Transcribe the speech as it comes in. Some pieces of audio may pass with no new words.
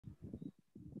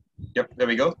Yep, there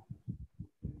we go.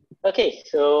 Okay,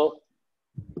 so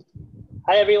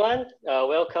hi everyone.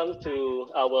 Welcome to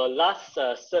our last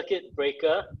circuit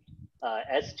breaker,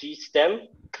 SGSTEM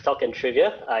Talk and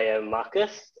Trivia. I am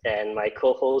Marcus and my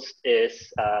co-host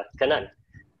is Kanan.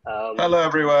 Hello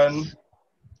everyone.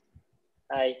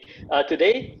 Hi.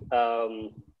 Today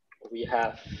we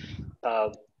have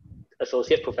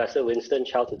Associate Professor Winston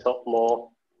Chow to talk more,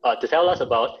 to tell us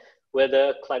about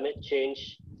whether climate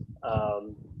change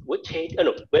would change,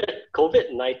 whether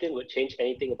COVID-19 would change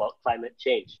anything about climate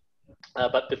change.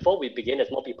 But before we begin, as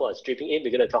more people are streaming in,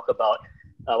 we're going to talk about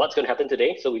what's going to happen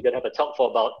today. So we're going to have a talk for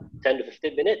about 10 to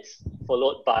 15 minutes,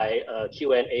 followed by a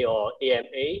Q&A or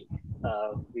AMA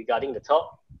regarding the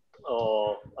talk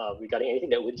or regarding anything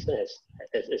that Winston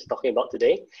is talking about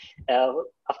today.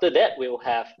 After that, we'll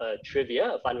have a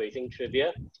trivia, a fundraising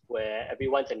trivia, where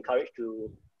everyone's encouraged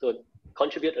to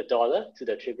contribute $1 to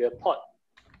the trivia pot.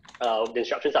 The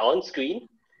instructions are on screen,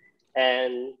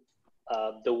 and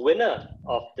the winner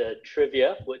of the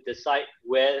trivia would decide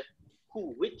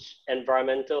which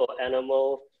environmental or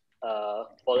animal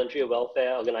voluntary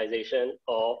welfare organization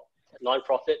or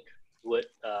non-profit would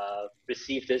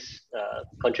receive this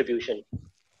contribution.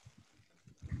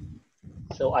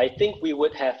 So I think we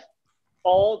would have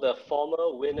all the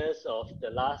former winners of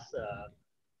the last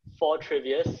 4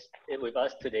 trivias with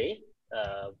us today.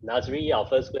 Nazri, our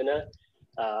first winner,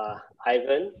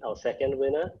 Ivan, our second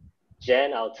winner,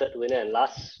 Jen, our third winner, and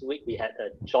last week we had a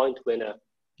joint winner.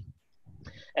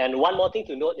 And one more thing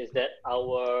to note is that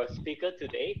our speaker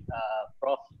today,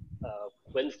 Prof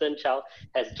Winston Chow,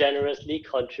 has generously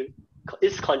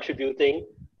contributing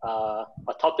or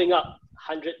topping up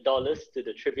 $100 to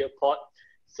the trivia pot.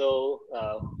 So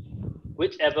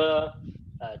whichever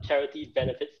charity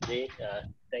benefits today,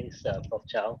 thanks Prof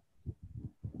Chow.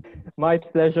 My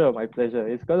pleasure, my pleasure.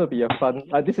 It's going to be a fun,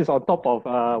 this is on top of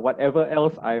whatever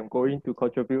else I'm going to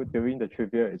contribute during the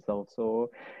trivia itself. So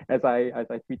as I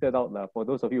tweeted out, for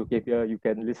those of you who came here, you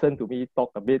can listen to me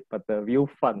talk a bit, but the real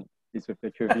fun is with the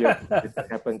trivia that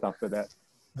happens after that.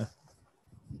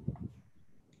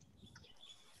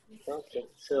 Okay,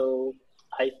 so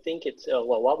I think it's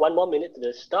one more minute to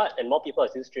the start, and more people are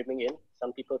still streaming in.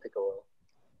 Some people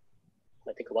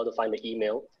might take a while to find the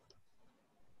email.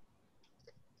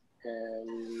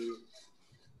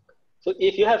 So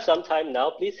if you have some time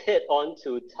now, please head on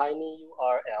to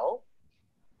tinyurl.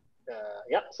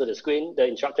 So the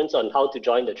instructions on how to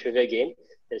join the trivia game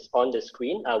is on the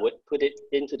screen. I would put it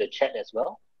into the chat as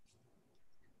well.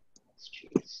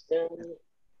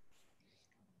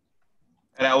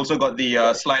 And I also got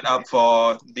the slide up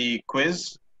for the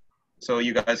quiz, so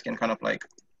you guys can kind of like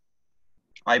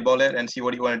eyeball it and see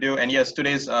what you want to do. And yes,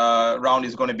 today's round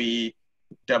is going to be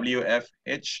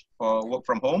WFH for work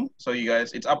from home. So you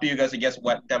guys, it's up to you guys to guess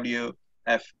what WFH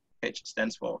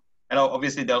stands for. And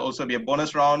obviously there'll also be a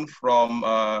bonus round from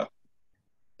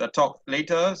the talk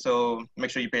later. So make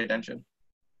sure you pay attention.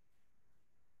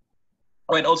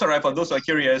 Oh, and also, right, for those who are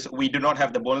curious, we do not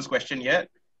have the bonus question yet.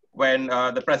 When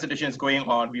the presentation is going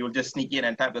on, we will just sneak in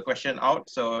and type the question out.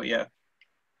 So yeah.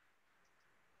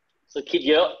 So keep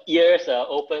your ears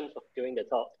open during the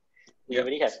talk. We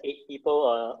already have 8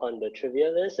 people on the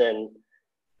trivia list, and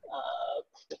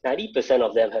 90%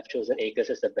 of them have chosen ACRES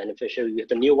as the beneficiary. We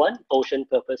have a new one, Ocean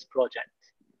Purpose Project.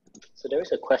 So there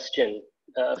is a question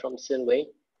from Sin Wei.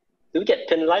 Do we get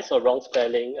penalized for wrong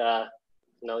spelling?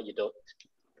 No, you don't.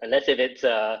 Unless if it's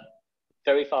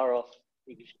very far off.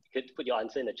 You could put your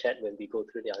answer in the chat when we go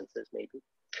through the answers, maybe.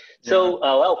 Yeah. So,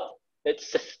 well,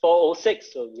 it's 4:06,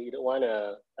 so we don't want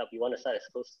to. We want to start as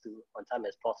close to on time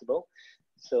as possible.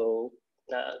 So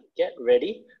get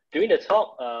ready. During the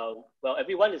talk, well,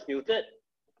 everyone is muted.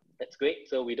 That's great.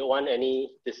 So we don't want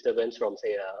any disturbance from,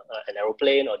 say, an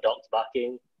aeroplane or dogs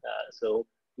barking. So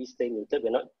please stay muted.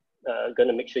 We're not going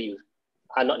to make sure you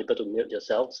are not able to mute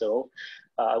yourself. So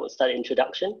I will start the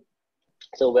introduction.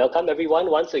 So welcome everyone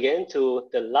once again to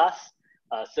the last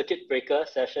circuit breaker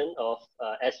session of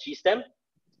SGSTEM.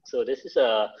 So this is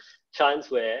a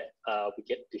chance where we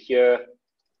get to hear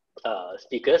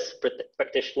speakers,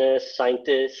 practitioners,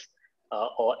 scientists,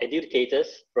 or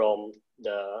educators from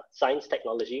the science,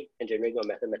 technology, engineering, or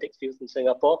mathematics fields in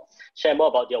Singapore share more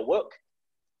about their work.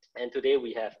 And today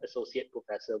we have Associate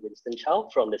Professor Winston Chow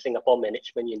from the Singapore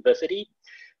Management University,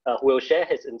 who will share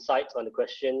his insights on the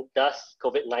question, does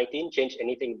COVID-19 change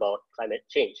anything about climate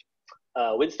change?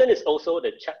 Winston is also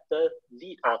the chapter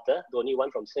lead author, the only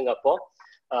one from Singapore,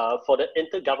 for the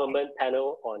Intergovernment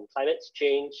Panel on Climate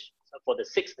Change for the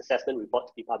 6th assessment report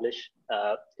to be published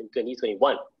in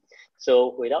 2021.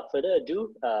 So without further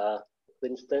ado,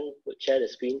 Winston would share the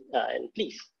screen and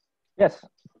please. Yes,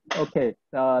 Okay,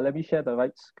 let me share the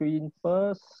right screen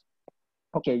first.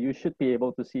 Okay, you should be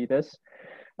able to see this.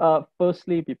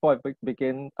 Firstly, before I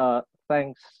begin,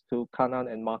 thanks to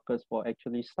Kanan and Marcus for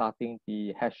actually starting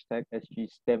the hashtag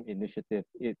SGSTEM initiative.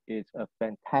 It is a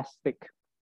fantastic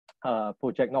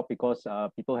project, not because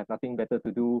people have nothing better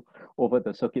to do over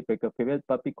the circuit breaker period,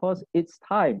 but because it's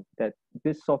time that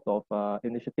this sort of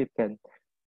initiative can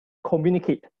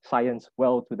communicate science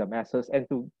well to the masses and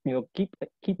to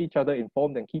keep each other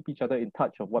informed and keep each other in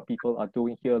touch of what people are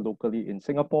doing here locally in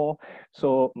Singapore.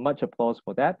 So much applause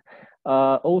for that.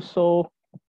 Also,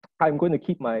 I'm going to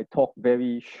keep my talk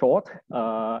very short.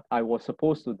 I was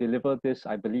supposed to deliver this,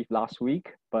 I believe, last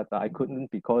week, but I couldn't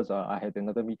because I had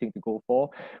another meeting to go for.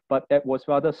 But it was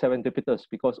rather serendipitous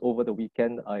because over the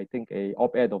weekend, I think a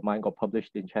op-ed of mine got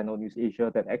published in Channel News Asia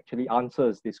that actually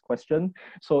answers this question.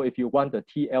 So if you want the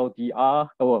TLDR,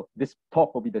 well, this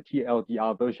talk will be the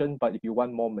TLDR version, but if you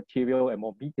want more material and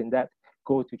more meat in that,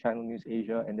 go to Channel News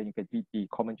Asia and then you can read the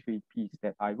commentary piece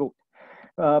that I wrote.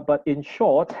 But in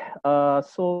short,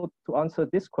 so to answer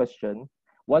this question,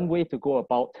 one way to go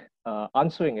about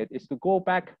answering it is to go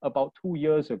back about 2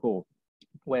 years ago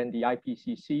when the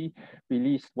IPCC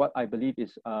released what I believe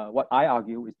is, what I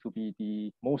argue is to be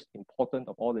the most important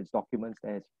of all its documents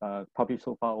that has published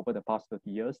so far over the past 30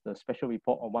 years, the special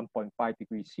report on 1.5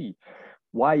 degrees C.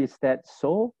 Why is that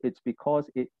so? It's because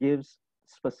it gives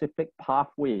specific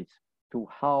pathways to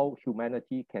how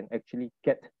humanity can actually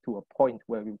get to a point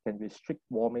where we can restrict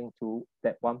warming to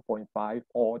that 1.5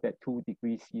 or that 2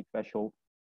 degrees C threshold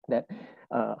that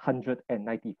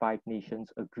 195 nations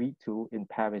agreed to in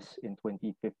Paris in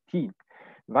 2015.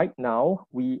 Right now,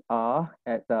 we are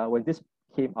at, when this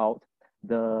came out,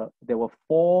 there were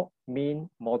 4 main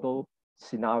model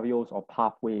scenarios or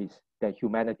pathways that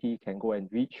humanity can go and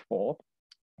reach for,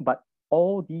 but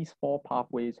all these 4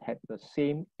 pathways had the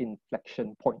same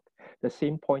inflection point, the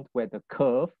same point where the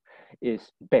curve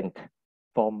is bent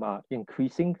from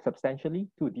increasing substantially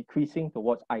to decreasing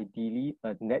towards ideally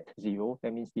a net zero.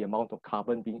 That means the amount of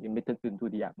carbon being emitted into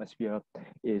the atmosphere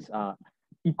is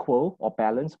equal or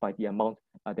balanced by the amount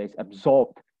that is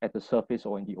absorbed at the surface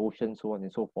or in the ocean, so on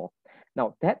and so forth.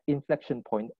 Now, that inflection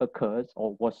point occurs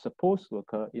or was supposed to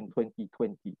occur in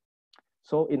 2020.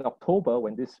 So in October,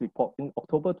 when this report, in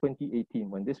October 2018,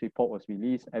 when this report was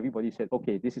released, everybody said,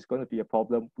 okay, this is going to be a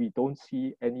problem. We don't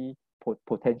see any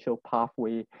potential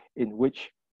pathway in which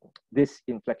this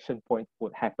inflection point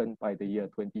would happen by the year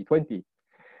 2020.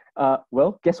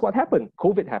 Well, guess what happened?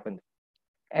 COVID happened.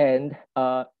 And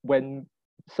when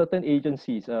certain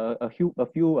agencies, a few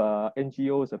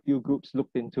NGOs, a few groups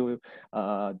looked into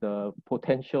the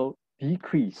potential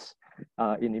decrease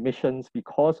in emissions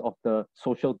because of the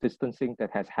social distancing that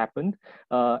has happened,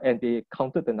 and they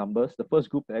counted the numbers. The first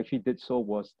group that actually did so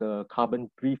was the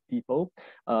Carbon Brief people.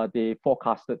 They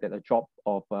forecasted that a drop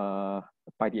of,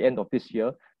 by the end of this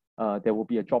year, there will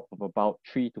be a drop of about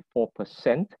 3 to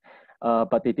 4%.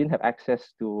 But they didn't have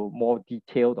access to more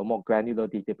detailed or more granular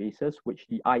databases, which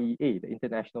the IEA, the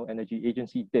International Energy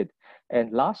Agency, did.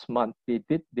 And last month,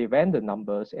 they ran the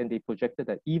numbers and they projected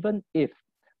that even if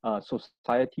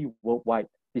society worldwide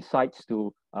decides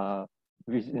to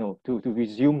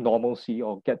resume normalcy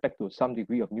or get back to some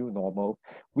degree of new normal,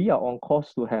 we are on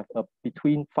course to have a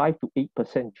between 5 to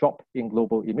 8% drop in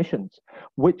global emissions,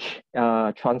 which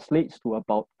translates to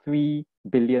about 3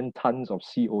 billion tons of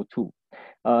CO2.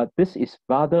 This is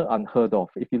rather unheard of.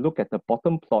 If you look at the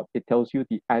bottom plot, it tells you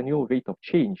the annual rate of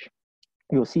change.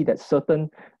 You'll see that certain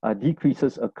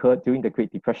decreases occurred during the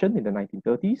Great Depression in the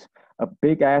 1930s. A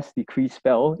big-ass decrease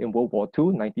fell in World War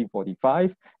II,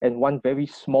 1945, and one very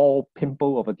small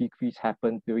pimple of a decrease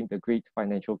happened during the Great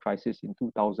Financial Crisis in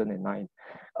 2009.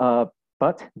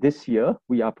 But this year,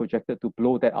 we are projected to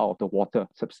blow that out of the water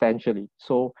substantially.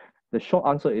 So the short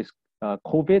answer is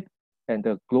COVID and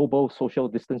the global social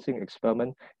distancing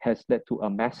experiment has led to a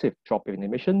massive drop in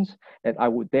emissions. And I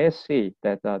would dare say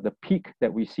that the peak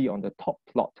that we see on the top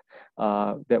plot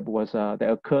that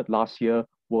occurred last year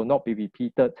will not be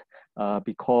repeated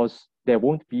because there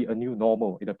won't be a new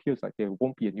normal. It appears like there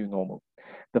won't be a new normal.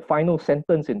 The final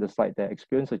sentence in the slide there,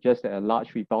 experience suggests that a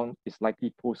large rebound is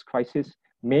likely post-crisis,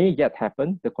 may yet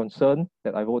happen. The concern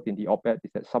that I wrote in the op-ed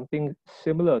is that something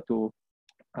similar to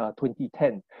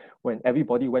 2010, when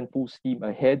everybody went full steam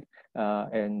ahead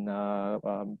and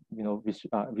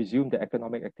resumed the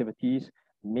economic activities,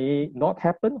 may not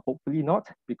happen, hopefully not,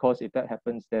 because if that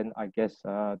happens, then I guess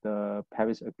the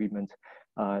Paris Agreement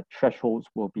thresholds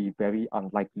will be very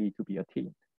unlikely to be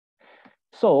attained.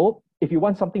 So if you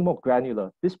want something more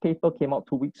granular, this paper came out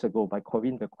 2 weeks ago by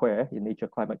Corinne Lequer in Nature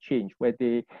Climate Change, where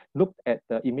they looked at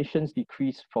the emissions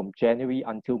decrease from January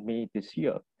until May this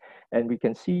year. And we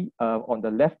can see on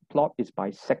the left plot is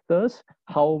by sectors,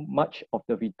 how much of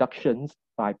the reductions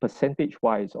by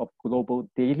percentage-wise of global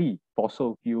daily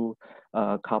fossil fuel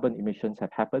carbon emissions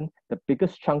have happened. The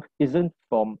biggest chunk isn't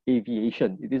from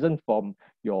aviation. It isn't from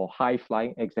your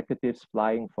high-flying executives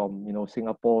flying from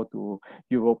Singapore to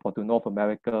Europe or to North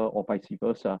America or vice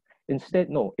versa. Instead,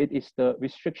 no, it is the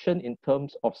restriction in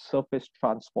terms of surface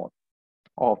transport,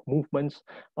 of movements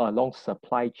along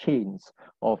supply chains,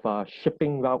 of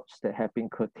shipping routes that have been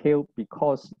curtailed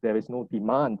because there is no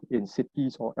demand in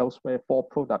cities or elsewhere for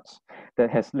products, that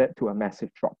has led to a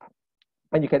massive drop.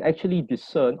 And you can actually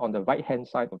discern on the right-hand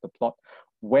side of the plot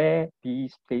where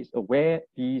these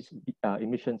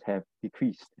emissions have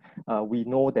decreased. We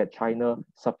know that China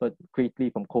suffered greatly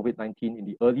from COVID-19 in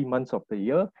the early months of the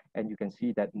year, and you can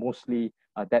see that mostly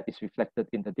that is reflected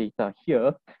in the data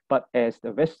here. But as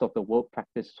the rest of the world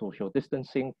practiced social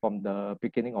distancing from the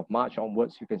beginning of March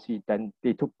onwards, you can see then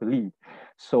they took the lead.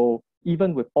 So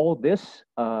even with all this,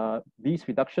 these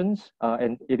reductions,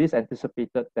 and it is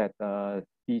anticipated that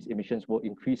these emissions will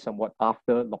increase somewhat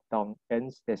after lockdown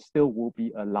ends, there still will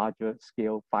be a larger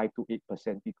scale 5 to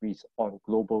 8% decrease on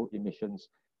global emissions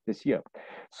this year.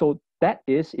 So that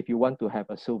is, if you want to have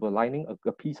a silver lining,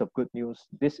 a piece of good news,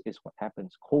 this is what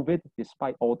happens. COVID,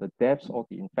 despite all the deaths, all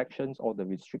the infections, all the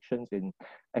restrictions in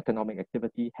economic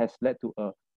activity, has led to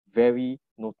a very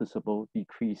noticeable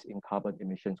decrease in carbon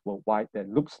emissions worldwide that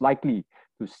looks likely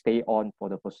to stay on for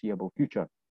the foreseeable future.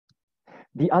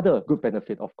 The other good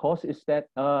benefit, of course, is that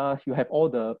you have all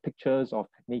the pictures of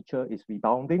nature is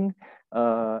rebounding.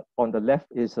 On the left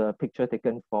is a picture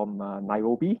taken from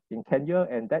Nairobi in Kenya,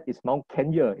 and that is Mount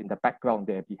Kenya in the background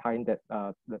there behind that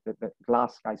the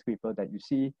glass skyscraper that you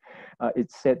see.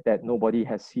 It's said that nobody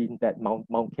has seen that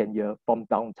Mount Kenya from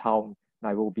downtown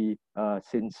Nairobi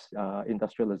since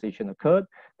industrialization occurred.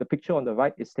 The picture on the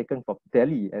right is taken from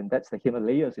Delhi, and that's the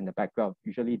Himalayas in the background.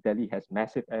 Usually Delhi has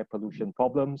massive air pollution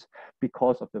problems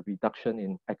because of the reduction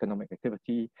in economic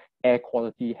activity. Air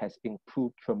quality has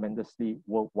improved tremendously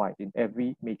worldwide in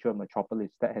every major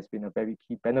metropolis. That has been a very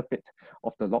key benefit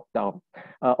of the lockdown.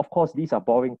 Of course, these are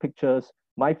boring pictures.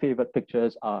 My favorite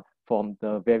pictures are from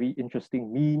the very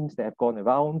interesting memes that have gone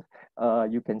around.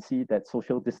 You can see that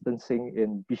social distancing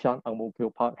in Bishan Ang Mo Kio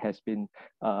Park has been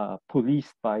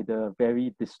policed by the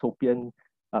very dystopian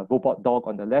robot dog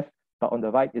on the left. But on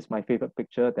the right is my favorite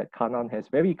picture that Kanan has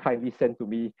very kindly sent to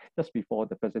me just before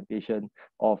the presentation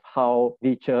of how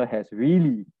nature has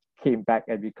really came back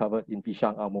and recovered in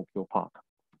Bishan Ang Mo Kio Park.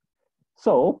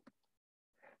 So,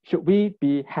 should we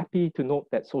be happy to note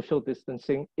that social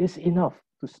distancing is enough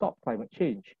to stop climate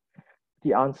change?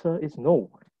 The answer is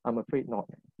no, I'm afraid not.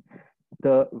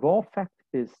 The raw fact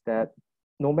is that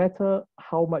no matter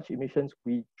how much emissions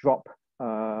we drop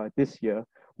this year,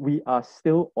 we are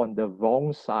still on the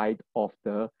wrong side of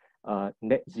the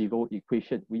net zero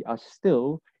equation. We are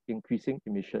still increasing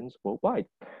emissions worldwide.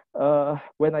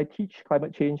 When I teach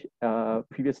climate change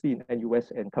previously in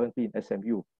NUS and currently in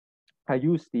SMU, I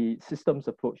use the systems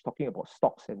approach talking about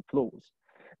stocks and flows.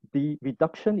 The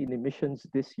reduction in emissions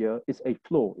this year is a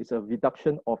flow, it's a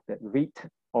reduction of that rate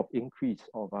of increase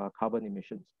of carbon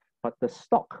emissions. But the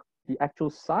stock, the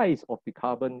actual size of the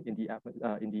carbon in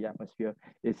the atmosphere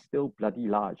is still bloody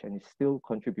large and is still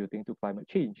contributing to climate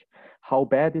change. How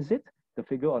bad is it? The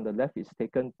figure on the left is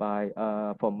taken by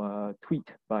from a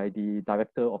tweet by the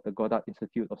director of the Goddard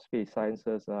Institute of Space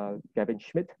Sciences, Gavin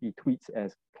Schmidt. He tweets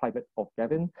as Climate of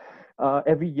Gavin.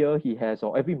 Every year he has,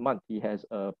 or every month he has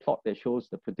a plot that shows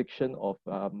the prediction of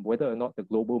whether or not the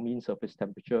global mean surface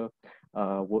temperature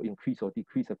will increase or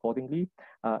decrease accordingly.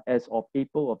 As of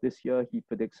April of this year, he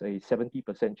predicts a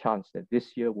 70% chance that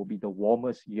this year will be the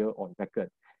warmest year on record.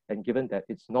 And given that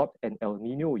it's not an El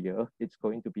Nino year, it's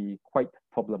going to be quite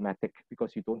problematic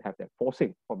because you don't have that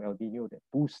forcing from El Nino that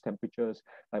boosts temperatures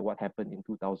like what happened in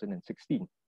 2016.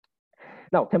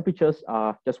 Now, temperatures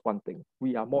are just one thing.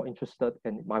 We are more interested,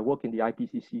 in my work in the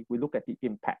IPCC, we look at the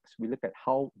impacts. We look at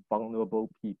how vulnerable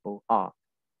people are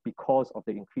because of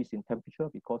the increase in temperature,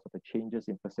 because of the changes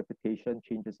in precipitation,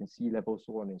 changes in sea level,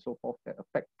 so on and so forth, that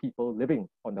affect people living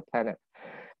on the planet.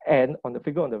 And on the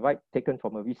figure on the right, taken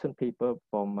from a recent paper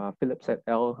from Phillips et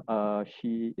al.,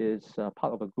 she is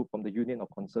part of a group from the Union of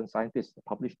Concerned Scientists that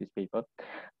published this paper.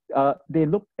 They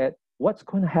looked at what's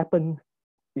going to happen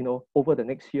over the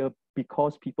next year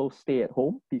because people stay at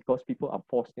home, because people are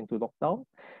forced into lockdown.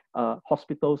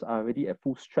 Hospitals are already at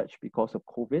full stretch because of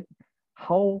COVID.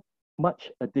 How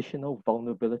much additional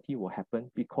vulnerability will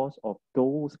happen because of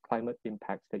those climate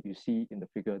impacts that you see in the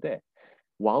figure there?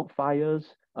 wildfires.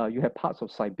 You have parts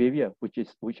of Siberia,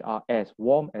 which are as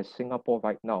warm as Singapore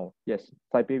right now. Yes,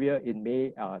 Siberia in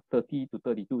May, 30 to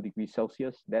 32 degrees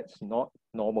Celsius. That's not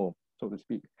normal, so to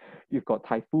speak. You've got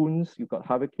typhoons, you've got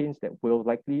hurricanes that will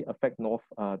likely affect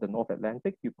the North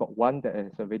Atlantic. You've got one that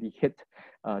has already hit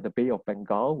the Bay of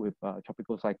Bengal with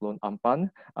tropical cyclone Amphan,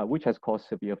 which has caused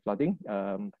severe flooding,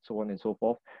 so on and so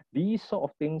forth. These sort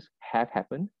of things have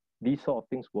happened. These sort of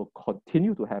things will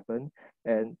continue to happen.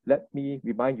 And let me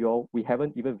remind you all, we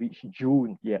haven't even reached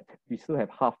June yet. We still have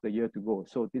half the year to go.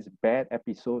 So this bad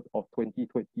episode of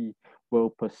 2020 will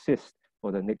persist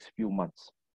for the next few months.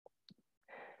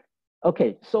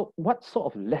 Okay, so what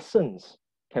sort of lessons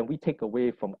can we take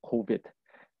away from COVID?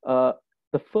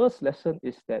 The first lesson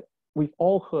is that we've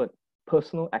all heard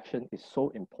personal action is so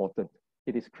important.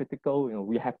 It is critical.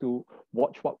 We have to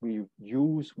watch what we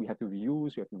use. We have to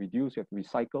reuse. We have to reduce. We have to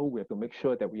recycle. We have to make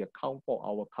sure that we account for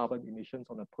our carbon emissions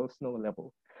on a personal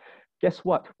level. Guess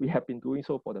what? We have been doing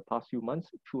so for the past few months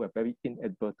through a very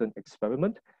inadvertent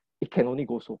experiment. It can only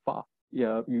go so far.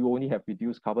 Yeah, you only have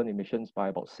reduced carbon emissions by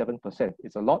about 7%.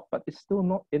 It's a lot, but it's still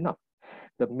not enough.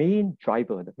 The main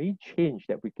driver, the main change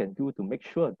that we can do to make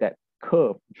sure that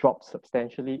curve drops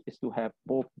substantially is to have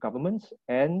both governments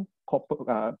and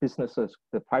corporate businesses,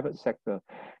 the private sector.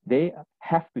 They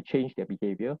have to change their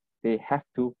behavior. They have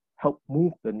to help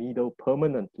move the needle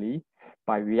permanently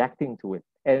by reacting to it.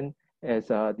 And as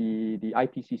the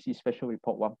IPCC Special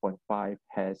Report 1.5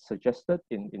 has suggested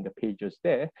in the pages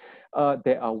there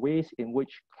are ways in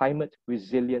which climate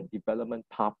resilient development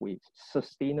pathways,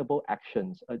 sustainable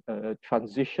actions, a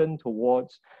transition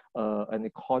towards an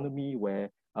economy where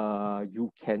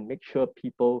you can make sure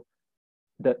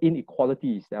the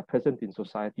inequalities that are present in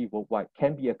society worldwide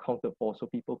can be accounted for, so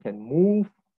people can move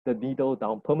the needle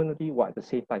down permanently while at the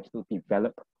same time still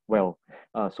develop well.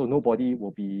 So nobody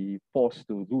will be forced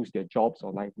to lose their jobs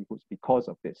or livelihoods because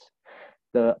of this.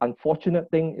 The unfortunate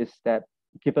thing is that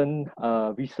given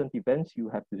recent events, you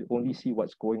have to only see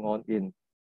what's going on in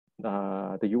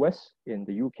the US, in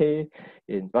the UK,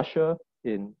 in Russia,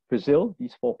 in Brazil,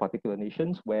 these 4 particular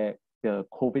nations where the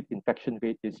COVID infection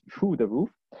rate is through the roof.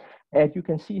 And you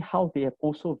can see how they have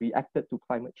also reacted to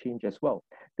climate change as well.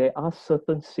 There are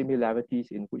certain similarities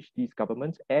in which these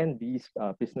governments and these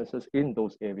businesses in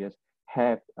those areas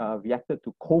have reacted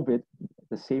to COVID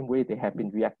the same way they have been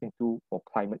reacting to for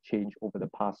climate change over the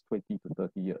past 20 to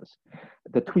 30 years.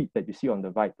 The tweet that you see on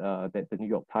the right that the New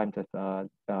York Times has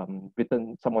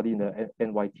written, somebody in the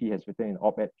NYT has written in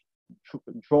op-ed,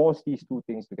 draws these two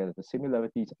things together. The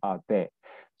similarities are there.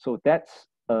 So that's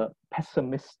a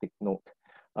pessimistic note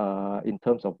in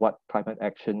terms of what climate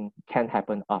action can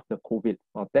happen after COVID.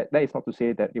 Now, that is not to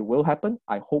say that it will happen.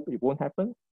 I hope it won't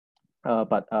happen,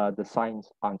 but the signs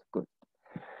aren't good.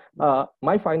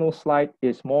 My final slide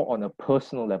is more on a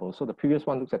personal level. So the previous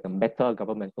one looks at the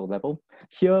meta-governmental level.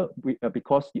 Here,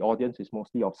 because the audience is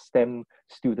mostly of STEM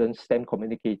students, STEM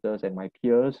communicators, and my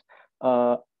peers,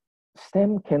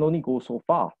 STEM can only go so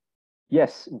far.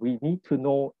 Yes, we need to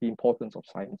know the importance of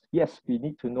science. Yes, we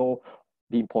need to know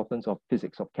the importance of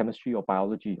physics, of chemistry, or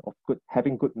biology, of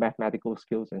having good mathematical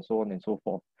skills, and so on and so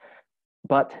forth.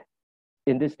 But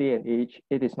in this day and age,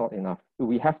 it is not enough.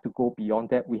 We have to go beyond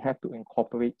that. We have to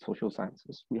incorporate social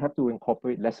sciences. We have to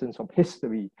incorporate lessons from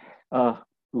history.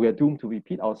 We are doomed to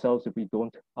repeat ourselves if we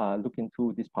don't look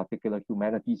into this particular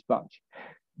humanities branch.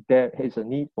 There is a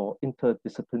need for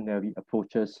interdisciplinary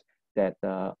approaches that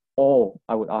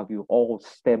I would argue, all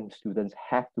STEM students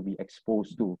have to be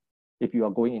exposed to. If you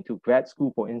are going into grad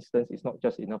school, for instance, it's not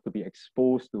just enough to be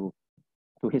exposed to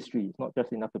history. It's not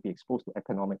just enough to be exposed to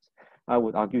economics. I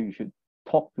would argue you should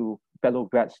talk to fellow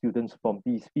grad students from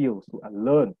these fields to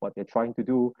learn what they're trying to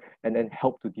do and then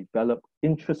help to develop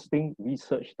interesting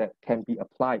research that can be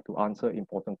applied to answer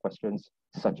important questions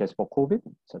such as for COVID,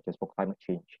 such as for climate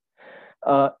change.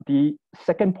 The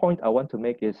second point I want to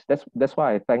make is that's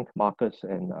why I thank Marcus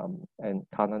and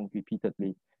Kanan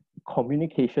repeatedly.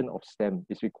 Communication of STEM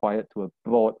is required to a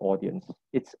broad audience.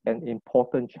 It's an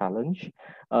important challenge.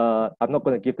 I'm not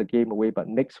going to give the game away, but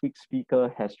next week's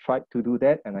speaker has tried to do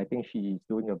that, and I think she's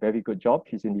doing a very good job.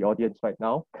 She's in the audience right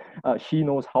now. She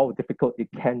knows how difficult it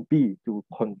can be to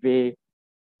convey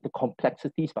the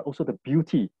complexities, but also the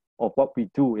beauty of what we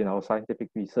do in our scientific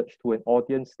research to an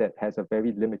audience that has a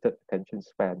very limited attention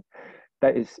span.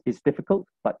 That is difficult,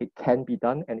 but it can be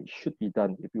done, and it should be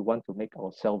done if we want to make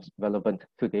ourselves relevant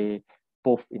today,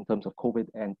 both in terms of COVID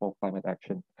and for climate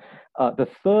action. The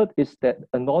third is that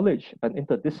an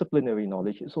interdisciplinary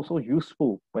knowledge is also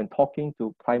useful when talking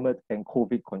to climate and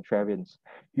COVID contrarians.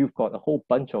 You've got a whole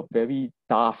bunch of very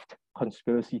daft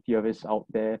conspiracy theorists out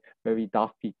there, very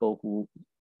daft people who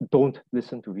don't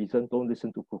listen to reason, don't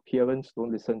listen to coherence,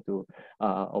 don't listen to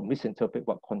or misinterpret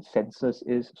what consensus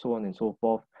is, so on and so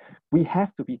forth. We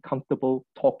have to be comfortable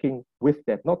talking with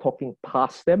them, not talking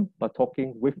past them, but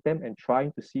talking with them and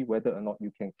trying to see whether or not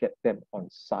you can get them on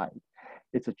side.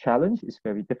 It's a challenge. It's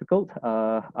very difficult.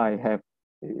 I have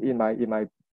in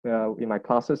my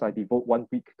classes, I devote 1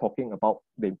 week talking about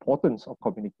the importance of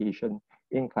communication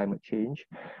in climate change.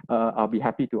 I'll be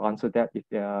happy to answer that if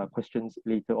there are questions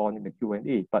later on in the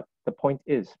Q&A. But the point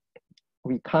is,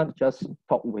 we can't just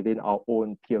talk within our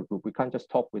own peer group. We can't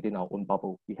just talk within our own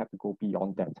bubble. We have to go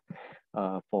beyond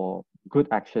that for good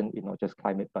action in not just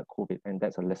climate, but COVID. And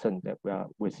that's a lesson that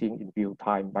we're seeing in real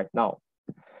time right now.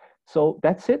 So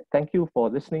that's it. Thank you for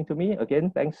listening to me.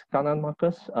 Again, thanks, Kanan,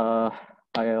 Marcus.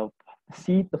 I'll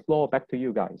cede the floor back to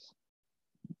you guys.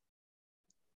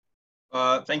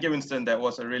 Thank you, Winston. That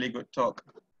was a really good talk.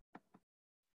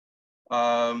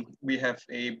 We have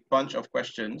a bunch of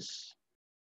questions.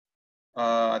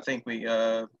 I think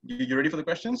you ready for the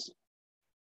questions?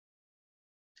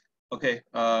 Okay,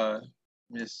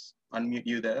 just unmute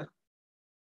you there.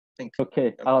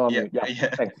 Okay, I'll unmute.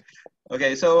 Yeah. Thanks.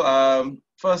 Okay, so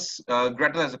first,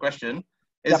 Gretel has a question.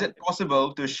 Is it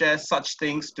possible to share such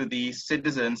things to the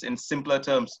citizens in simpler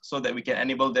terms so that we can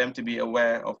enable them to be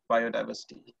aware of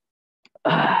biodiversity?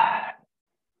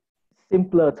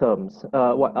 Simpler terms.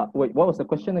 Wait, what was the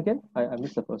question again? I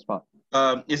missed the first part.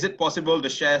 Is it possible to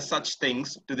share such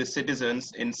things to the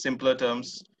citizens in simpler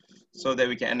terms so that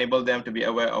we can enable them to be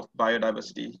aware of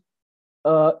biodiversity?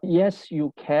 Yes,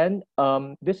 you can.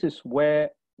 This is where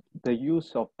the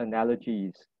use of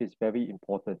analogies is very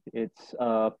important. It's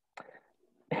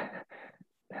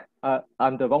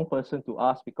I'm the wrong person to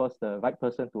ask because the right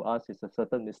person to ask is a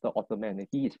certain Mr. Ottoman. And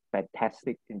he is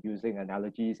fantastic in using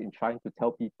analogies, in trying to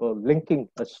tell people, linking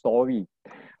a story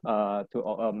to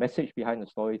a message behind the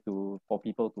story for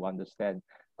people to understand.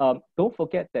 Don't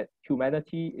forget that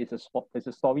humanity is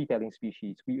a storytelling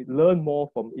species. We learn more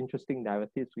from interesting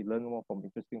narratives. We learn more from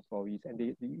interesting stories. And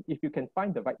if you can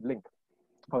find the right link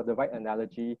or the right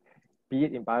analogy, be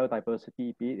it in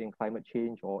biodiversity, be it in climate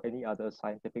change or any other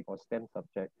scientific or STEM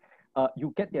subject,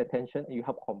 you get the attention and you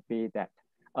help convey that.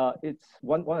 It's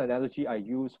one analogy I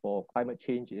use for climate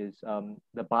change is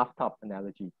the bathtub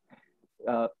analogy.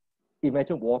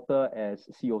 Imagine water as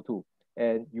CO2,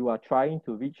 and you are trying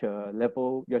to reach a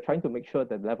level, you're trying to make sure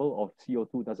the level of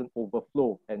CO2 doesn't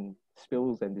overflow and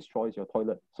spills and destroys your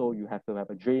toilet. So you have to have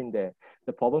a drain there.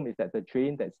 The problem is that the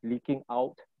drain that's leaking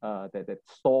out, that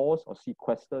stores or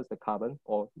sequesters the carbon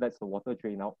or lets the water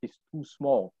drain out is too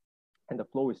small, and the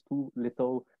flow is too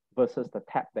little versus the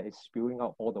tap that is spewing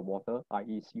out all the water,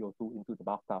 i.e. CO2 into the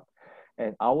bathtub.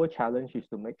 And our challenge is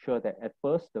to make sure that at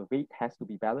first the rate has to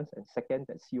be balanced, and second,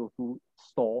 that CO2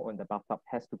 store on the bathtub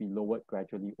has to be lowered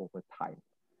gradually over time.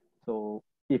 So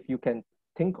if you can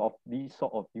think of these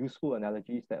sort of useful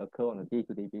analogies that occur on a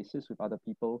day-to-day basis with other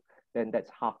people, then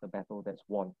that's half the battle that's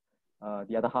won.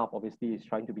 The other half obviously is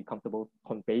trying to be comfortable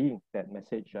conveying that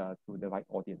message to the right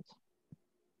audience.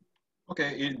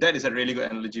 Okay, that is a really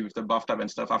good analogy with the bathtub and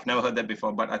stuff. I've never heard that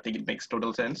before, but I think it makes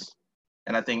total sense.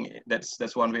 And I think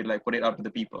that's one way to like put it out to the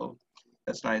people.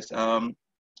 That's nice.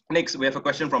 Next, we have a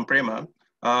question from Prema.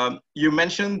 You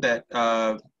mentioned that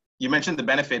the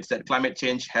benefits that climate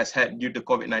change has had due to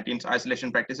COVID-19's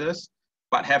isolation practices,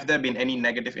 but have there been any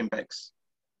negative impacts?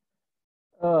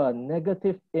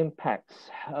 Negative impacts.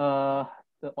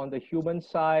 On the human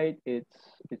side,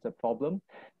 it's a problem.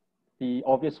 The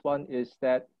obvious one is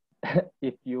that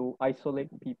if you isolate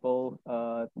people,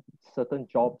 certain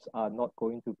jobs are not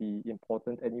going to be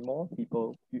important anymore.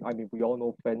 People, I mean, we all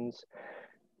know friends,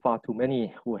 far too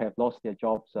many who have lost their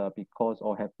jobs because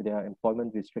or have their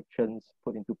employment restrictions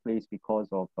put into place because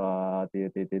of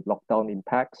the lockdown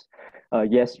impacts.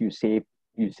 Yes, you save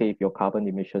your carbon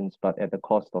emissions, but at the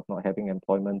cost of not having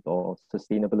employment or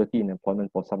sustainability in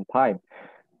employment for some time.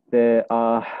 There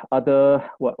are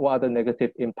what other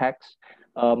negative impacts?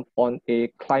 On a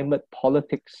climate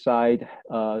politics side,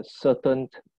 certain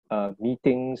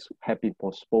meetings have been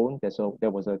postponed. There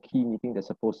was a key meeting that's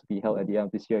supposed to be held at the end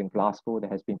of this year in Glasgow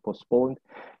that has been postponed,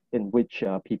 in which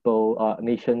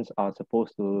nations are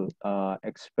supposed to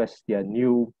express their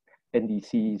new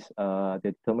NDCs, the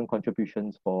determined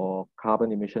contributions for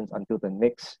carbon emissions until the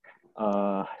next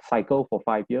cycle for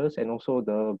 5 years, and also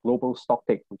the global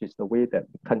stocktake, which is the way that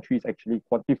countries actually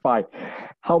quantify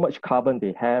how much carbon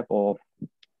they have or how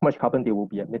much carbon they will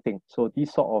be emitting. So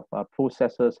these sort of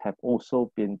processes have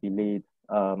also been delayed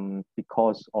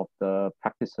because of the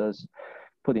practices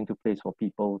put into place for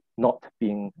people not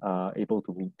being able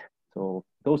to meet. So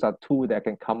Those are two that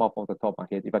can come up off the top of my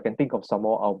head. If I can think of some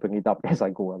more, I'll bring it up as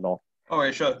I go along. All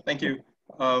right, sure. Thank you.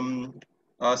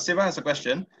 Siva has a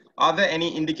question. Are there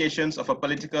any indications of a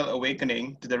political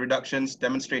awakening to the reductions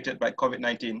demonstrated by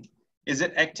COVID-19? Is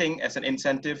it acting as an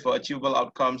incentive for achievable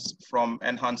outcomes from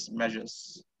enhanced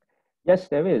measures? Yes,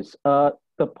 there is.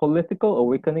 The political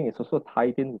awakening is also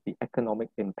tied in with the economic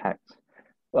impact.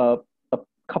 A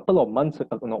couple of months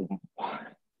ago, no,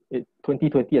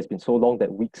 2020 has been so long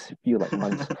that weeks feel like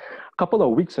months. A couple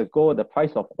of weeks ago, the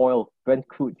price of oil, Brent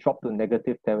crude, dropped to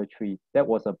negative territory. That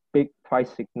was a big price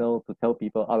signal to tell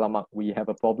people, alamak, we have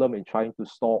a problem in trying to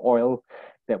store oil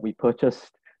that we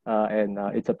purchased, and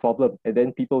it's a problem. And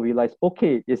then people realize,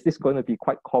 okay, is this going to be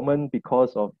quite common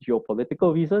because of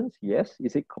geopolitical reasons? Yes.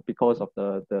 Is it because of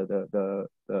the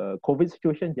COVID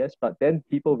situation? Yes. But then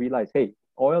people realize, hey,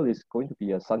 oil is going to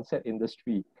be a sunset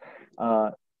industry.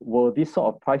 Will these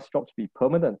sort of price drops be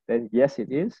permanent? Then yes,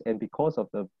 it is. And because of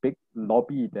the big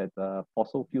lobby that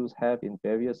fossil fuels have in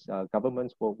various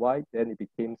governments worldwide, then it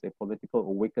becomes a political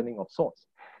awakening of sorts.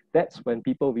 That's when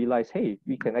people realize, hey,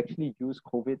 we can actually use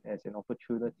COVID as an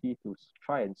opportunity to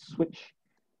try and switch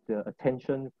the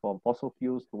attention from fossil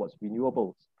fuels towards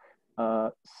renewables.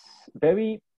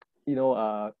 Very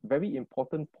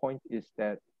important point is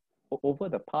that over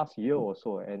the past year or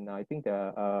so, and I think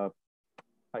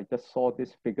I just saw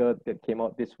this figure that came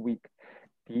out this week.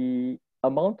 The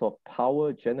amount of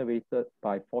power generated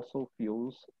by fossil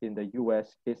fuels in the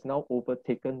US is now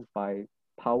overtaken by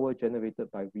power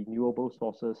generated by renewable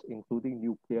sources, including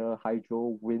nuclear,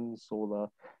 hydro, wind, solar,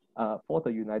 for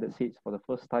the United States for the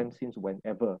first time since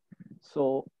whenever.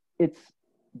 So it's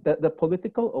the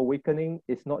political awakening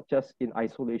is not just in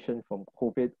isolation from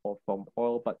COVID or from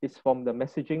oil, but it's from the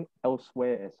messaging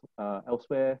elsewhere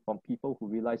from people who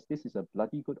realize this is a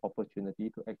bloody good opportunity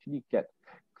to actually get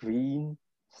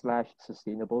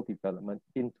green/sustainable development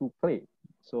into play.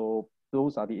 So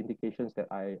those are the indications that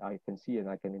I can see and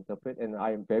I can interpret, and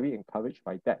I am very encouraged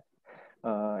by that.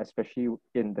 Especially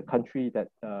in the country that,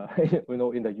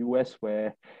 in the US,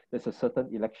 where there's a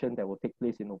certain election that will take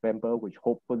place in November, which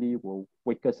hopefully will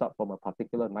wake us up from a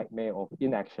particular nightmare of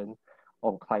inaction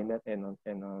on climate and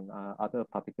on other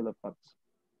particular fronts.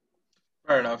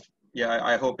 Fair enough. Yeah,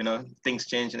 I hope, things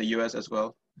change in the US as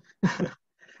well.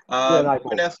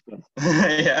 Gwyneth,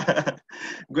 yeah.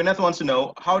 Gwyneth wants to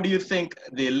know, how do you think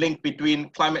the link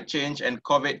between climate change and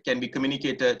COVID can be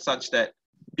communicated such that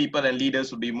people and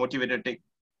leaders will be motivated to take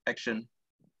action?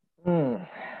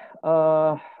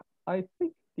 I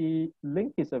think the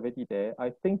link is already there.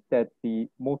 I think that the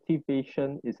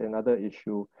motivation is another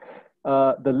issue.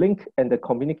 The link and the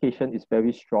communication is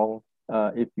very strong.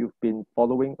 If you've been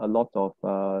following a lot of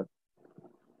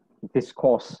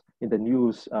discourse in the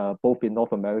news, both in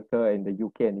North America and the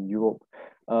UK and in Europe,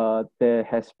 there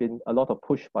has been a lot of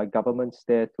push by governments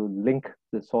there to link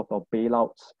the sort of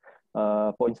bailouts.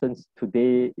 For instance,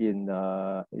 today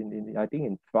I think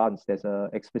in France, there's an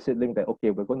explicit link that,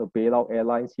 okay, we're going to bail out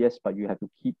airlines, yes, but you have to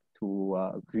keep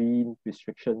to green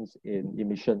restrictions in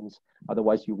emissions,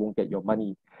 otherwise you won't get your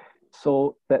money.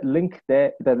 So that link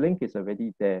is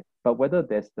already there. But whether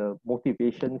there's the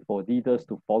motivation for leaders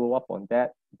to follow up on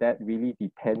that really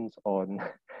depends on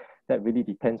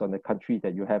the country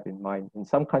that you have in mind. In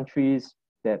some countries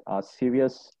that are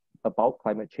serious about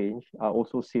climate change are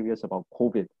also serious about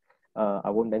COVID. I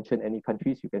won't mention any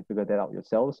countries, you can figure that out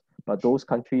yourselves. But those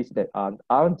countries that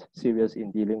aren't serious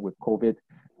in dealing with COVID,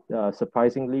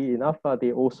 surprisingly enough,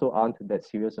 they also aren't that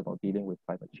serious about dealing with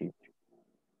climate change.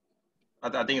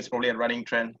 I think it's probably a running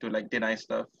trend to deny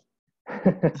stuff.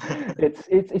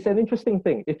 It's an interesting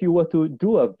thing. If you were to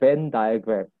do a Venn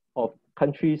diagram of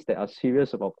countries that are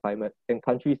serious about climate and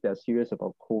countries that are serious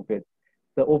about COVID,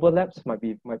 the overlaps might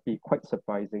be quite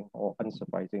surprising or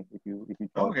unsurprising if you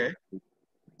okay.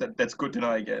 That's good to know,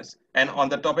 I guess. And on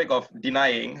the topic of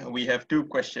denying, we have two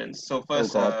questions. So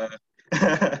first,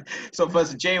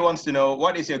 Jay wants to know,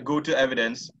 what is your go-to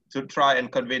evidence to try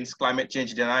and convince climate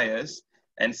change deniers?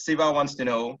 And Siva wants to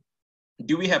know,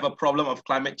 do we have a problem of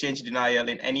climate change denial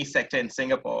in any sector in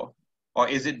Singapore? Or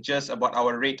is it just about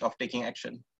our rate of taking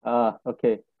action?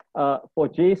 Okay. For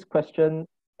Jay's question,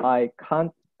 I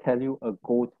can't tell you a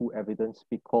go-to evidence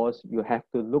because you have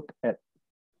to look at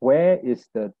where is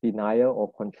the denier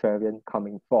or contrarian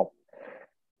coming from.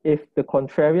 If the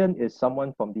contrarian is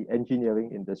someone from the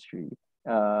engineering industry,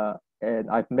 and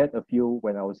I've met a few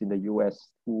when I was in the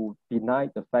US who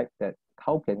denied the fact that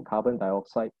how can carbon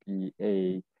dioxide be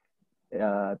a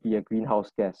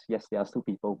greenhouse gas? Yes, there are still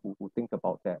people who think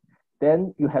about that.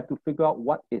 Then you have to figure out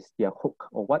what is their hook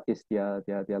or what is their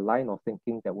line of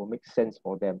thinking that will make sense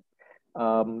for them.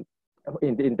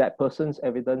 in that person's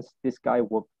evidence, this guy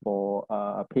worked for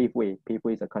Paveway.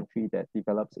 Paveway is a country that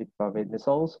develops infrared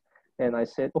missiles. And I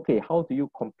said, okay, how do you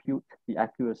compute the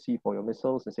accuracy for your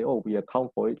missiles? And say, oh, we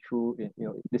account for it through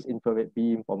this infrared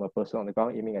beam from a person on the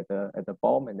ground aiming at the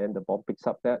bomb, and then the bomb picks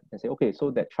up that and say, okay,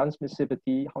 so that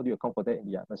transmissivity, how do you account for that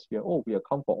in the atmosphere? Oh, we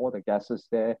account for all the gases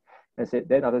there. And said,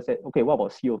 then others said, okay, what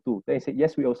about CO2? Then he said,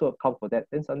 yes, we also account for that.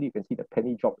 Then suddenly you can see the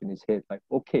penny drop in his head, like,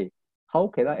 okay, how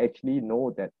can I actually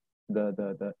know that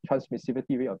the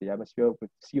transmissivity rate of the atmosphere with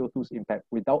CO2's impact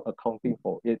without accounting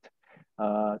for it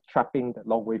trapping the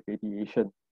long wave radiation?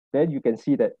 Then you can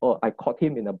see that, oh, I caught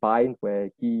him in a bind where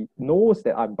he knows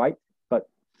that I'm right, but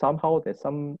somehow there's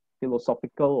some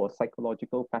philosophical or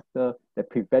psychological factor that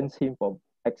prevents him from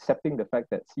accepting the fact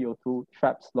that CO2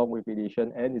 traps long wave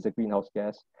radiation and is a greenhouse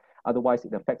gas. Otherwise,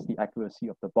 it affects the accuracy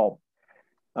of the bomb.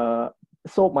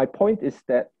 So my point is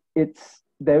that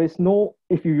there is no,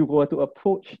 if you were to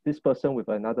approach this person with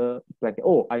another, like,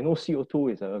 oh, I know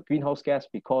CO2 is a greenhouse gas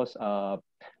because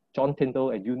John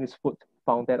Tyndall and Eunice Foote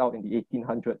found that out in the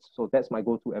 1800s. So that's my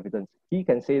go-to evidence. He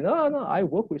can say, no, I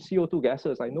work with CO2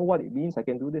 gases. I know what it means. I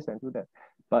can do this and do that.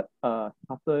 But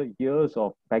after years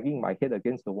of banging my head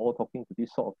against the wall, talking to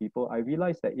these sort of people, I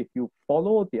realized that if you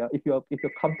follow if you're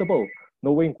comfortable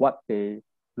knowing what they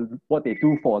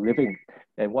do for a living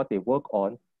and what they work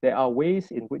on, there are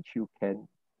ways in which you can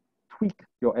tweak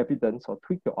your evidence or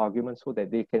tweak your argument so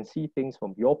that they can see things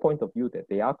from your point of view that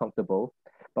they are comfortable.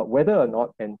 But whether or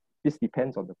not, and this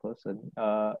depends on the person,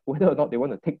 whether or not they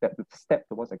want to take that step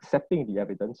towards accepting the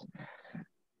evidence,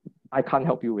 I can't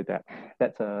help you with that.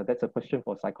 That's a question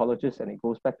for psychologists, and it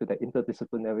goes back to the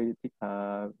interdisciplinary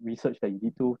research that you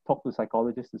need to talk to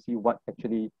psychologists to see what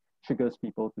actually triggers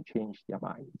people to change their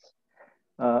minds.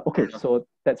 Okay, so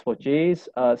that's for Jay's.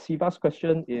 Siva's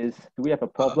question is, do we have a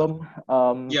problem?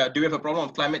 Yeah, do we have a problem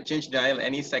of climate change denial in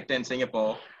any sector in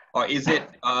Singapore? Or is it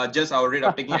just our rate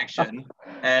of taking action?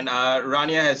 And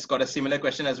Rania has got a similar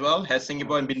question as well. Has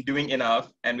Singapore been doing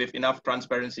enough and with enough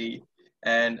transparency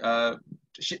and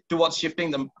towards shifting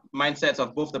the mindsets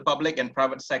of both the public and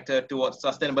private sector towards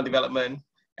sustainable development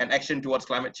and action towards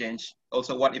climate change?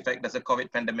 Also, what effect does the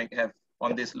COVID pandemic have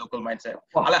on this local mindset?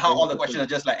 Wow, I like how all the questions are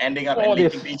just like ending up and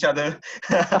linking to each other.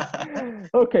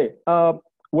 Okay.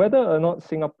 Whether or not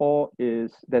Singapore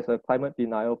there's a climate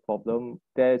denial problem,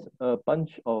 there's a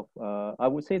bunch of, I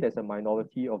would say there's a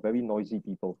minority of very noisy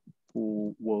people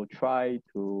who will try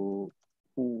to,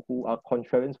 who are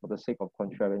contrarians for the sake of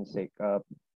contrarian's sake.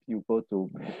 You go to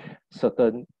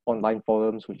certain online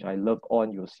forums, which I lurk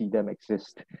on, you'll see them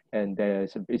exist, and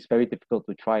it's very difficult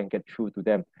to try and get through to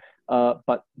them.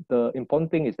 But the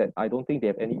important thing is that I don't think they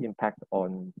have any impact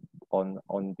on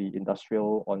the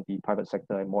industrial, on the private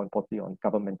sector, and more importantly, on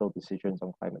governmental decisions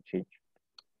on climate change.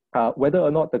 Whether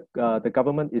or not the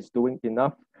government is doing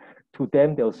enough, to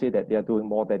them, they'll say that they are doing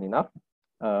more than enough.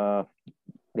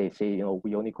 They say,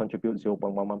 we only contribute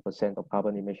 0.11% of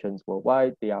carbon emissions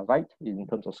worldwide. They are right in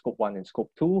terms of scope 1 and scope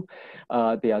 2.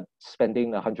 They are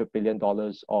spending $100 billion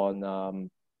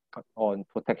on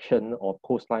protection of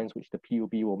coastlines, which the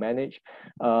PUB will manage.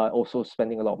 Also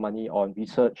spending a lot of money on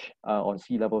research, on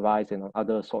sea level rise, and on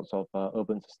other sorts of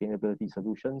urban sustainability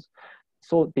solutions.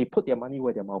 So they put their money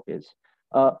where their mouth is.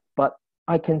 But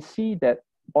I can see that,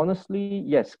 honestly,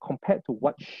 yes, compared to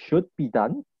what should be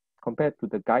done, compared to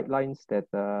the guidelines that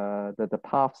the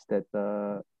paths that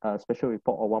the Special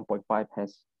Report or 1.5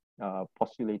 has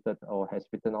postulated or has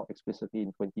written out explicitly in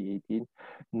 2018,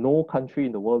 no country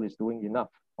in the world is doing enough,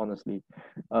 honestly.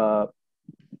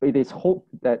 It is hope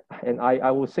that, and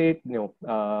I will say,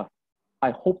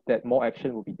 I hope that more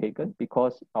action will be taken,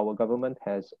 because our government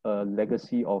has a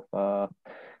legacy of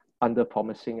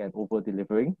under-promising and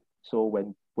over-delivering. So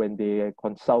when they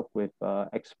consult with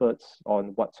experts on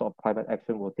what sort of climate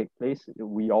action will take place,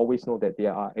 we always know that they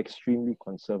are extremely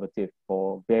conservative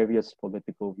for various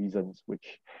political reasons,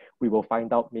 which we will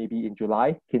find out maybe in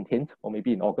July, hint, hint, or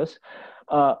maybe in August.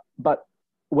 But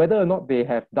whether or not they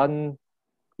have done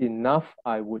enough,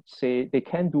 I would say they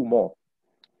can do more.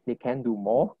 They can do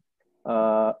more.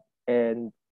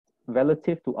 And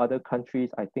relative to other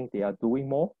countries, I think they are doing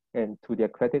more. And to their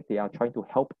credit, they are trying to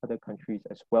help other countries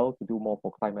as well to do more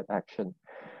for climate action.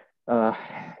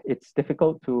 It's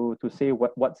difficult to say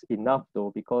what's enough,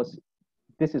 though, because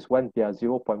this is when their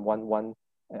 0.11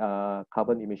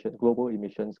 carbon emission, global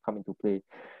emissions come into play.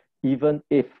 Even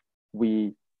if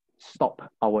we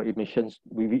stop our emissions,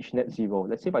 we reach net zero,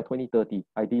 let's say by 2030,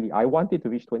 ideally, I wanted to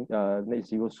reach net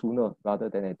zero sooner rather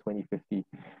than at 2050.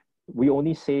 We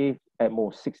only save at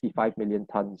most 65 million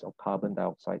tons of carbon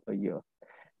dioxide a year.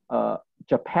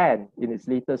 Japan, in its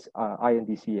latest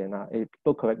INDC, and if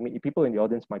people correct me, if people in the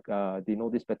audience might they know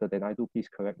this better than I do, please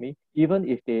correct me. Even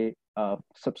if they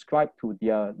subscribe to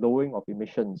their lowering of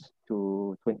emissions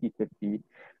to 2050,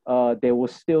 they will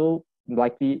still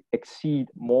likely exceed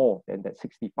more than that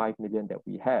 65 million that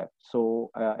we have.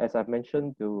 So as I've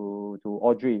mentioned to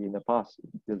Audrey in the past,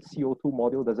 the CO2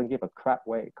 model doesn't give a crap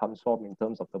where it comes from in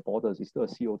terms of the borders. It's still a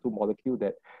CO2 molecule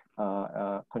that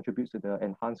contributes to the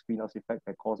enhanced greenhouse effect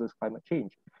that causes climate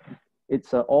change.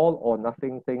 It's an all or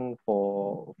nothing thing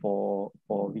for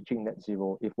reaching net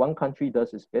zero. If one country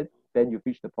does its bit, then you've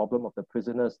reached the problem of the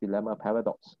prisoner's dilemma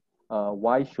paradox.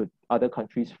 Why should other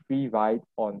countries free ride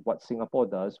on what Singapore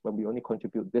does when we only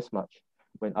contribute this much,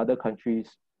 when other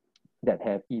countries that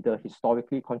have either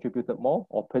historically contributed more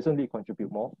or presently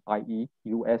contribute more, i.e.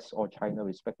 US or China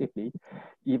respectively,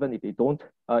 even if they don't,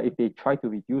 if they try to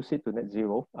reduce it to net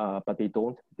zero, but they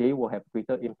don't, they will have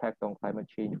greater impact on climate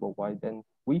change worldwide than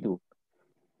we do.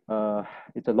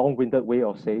 It's a long-winded way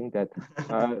of saying that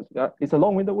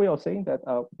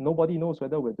nobody knows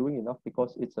whether we're doing enough,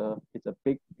 because it's a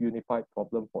big unified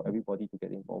problem for everybody to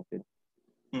get involved in.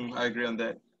 I agree on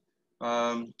that.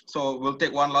 So we'll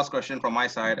take one last question from my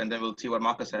side, and then we'll see what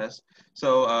Marcus has.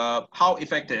 So how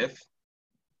effective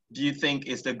do you think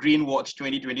is the Green Watch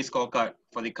 2020 scorecard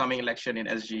for the coming election in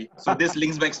SG? So this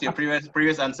links back to your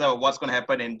previous answer of what's going to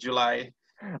happen in July.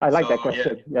 I like that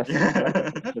question. Yeah. Yes. I like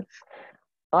that question.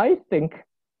 I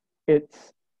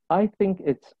think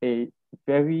it's a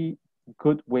very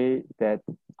good way that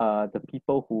the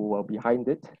people who were behind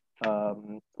it,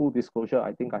 full disclosure,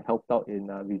 I think I helped out in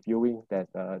reviewing that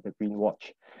the Green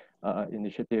Watch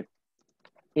initiative.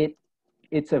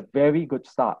 It's a very good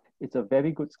start. It's a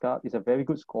very good start. It's a very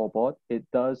good scoreboard. It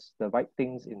does the right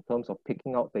things in terms of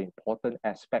picking out the important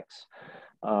aspects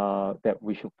that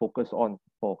we should focus on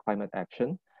for climate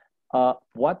action.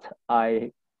 What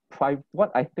I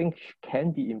think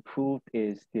can be improved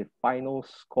is the final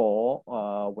score,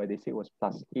 where they say it was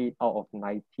 +8 out of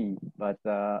 90. But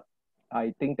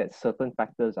I think that certain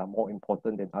factors are more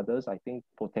important than others. I think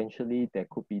potentially there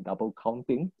could be double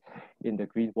counting in the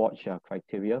Green Watch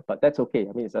criteria, but that's okay.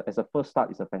 I mean, as a first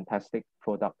start, it's a fantastic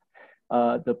product.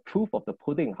 The proof of the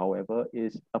pudding, however,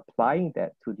 is applying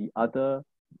that to the other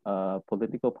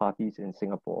political parties in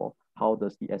Singapore. How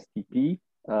does the STP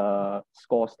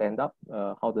score stand up?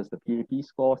 How does the PAP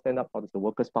score stand up? How does the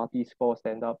Workers' Party score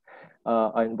stand up?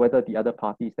 And whether the other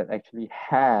parties that actually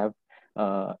have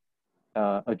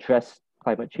address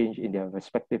climate change in their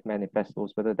respective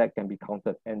manifestos, whether that can be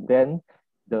counted. And then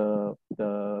the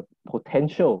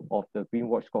potential of the Green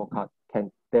Watch scorecard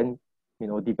can then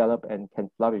develop and can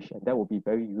flourish. And that will be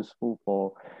very useful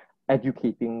for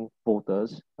educating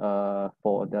voters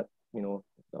for that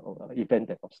event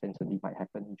that ostensibly might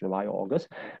happen in July or August,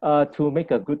 to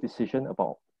make a good decision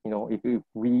about if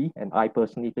we, and I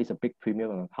personally, place a big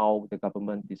premium on how the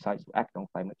government decides to act on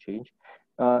climate change.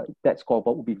 That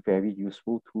scoreboard will be very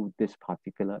useful to this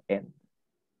particular end.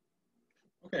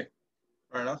 Okay,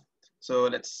 fair enough. So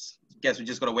guess we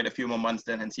just gotta wait a few more months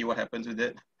then and see what happens with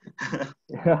it.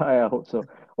 Yeah, I hope so.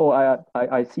 Oh,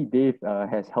 I see Dave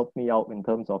has helped me out in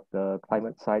terms of the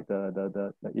climate side,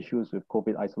 the issues with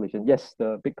COVID isolation. Yes,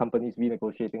 the big companies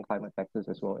renegotiating climate taxes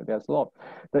as well. There's a lot.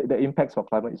 The impacts of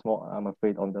climate is more, I'm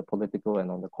afraid, on the political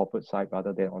and on the corporate side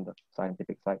rather than on the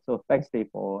scientific side. So thanks, Dave,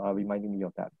 for reminding me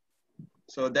of that.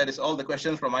 So that is all the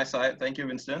questions from my side. Thank you,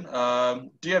 Winston.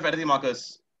 Do you have anything,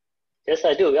 Marcus? Yes,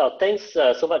 I do. Well, thanks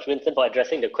so much, Winston, for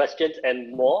addressing the questions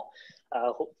and more.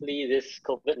 Hopefully this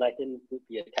COVID-19 will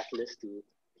be a catalyst to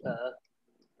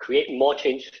create more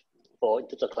change in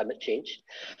terms of climate change.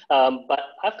 But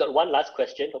I've got one last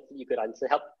question. Hopefully you could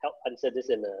help answer this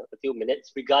in a few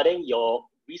minutes regarding your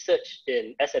research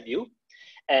in SMU.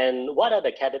 And what are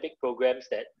the academic programs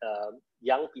that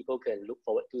young people can look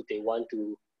forward to if they want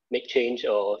to make change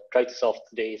or try to solve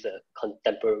today's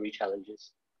contemporary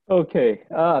challenges? Okay,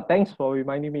 thanks for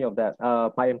reminding me of that.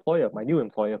 My new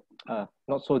employer,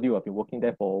 not so new, I've been working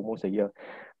there for almost a year.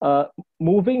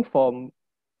 Moving from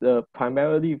the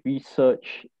primarily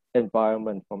research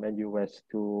environment from NUS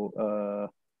to a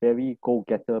very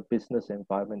go-getter business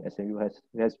environment, SMU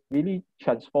has really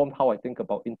transformed how I think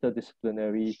about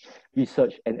interdisciplinary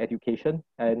research and education.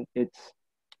 And it's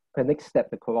the next step,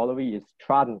 the corollary, is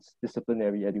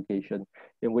transdisciplinary education,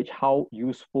 in which how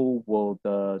useful will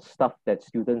the stuff that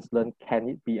students learn, can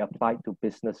it be applied to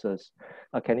businesses?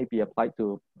 Can it be applied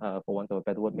to, for want of a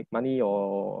better word, make money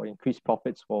or increase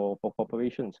profits for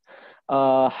corporations?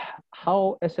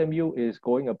 How SMU is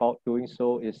going about doing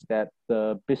so is that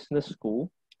the business school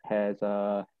has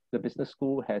the business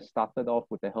school has started off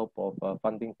with the help of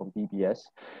funding from DBS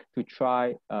to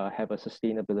try have a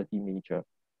sustainability major.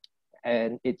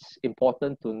 And it's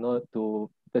important to know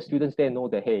the students there know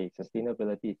that, hey,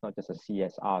 sustainability is not just a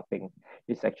CSR thing.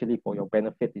 It's actually for your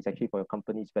benefit. It's actually for your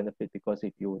company's benefit, because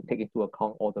if you take into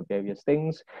account all the various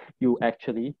things, you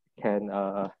actually can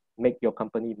make your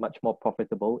company much more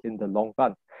profitable in the long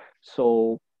run.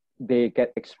 So they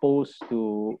get exposed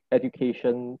to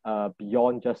education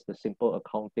beyond just the simple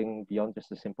accounting, beyond just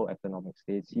the simple economics.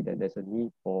 They see that there's a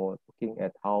need for looking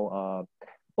at how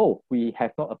we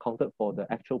have not accounted for the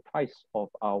actual price of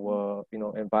our,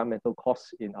 environmental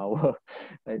costs in our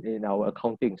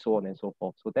accounting, so on and so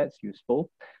forth. So that's useful.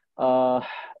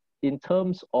 In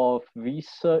terms of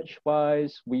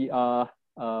research-wise, we are.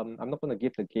 I'm not going to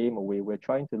give the game away. We're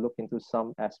trying to look into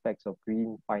some aspects of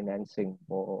green financing,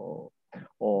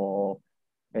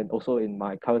 and also in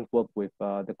my current work with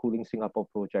the Cooling Singapore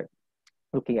project,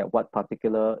 looking at what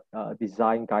particular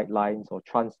design guidelines or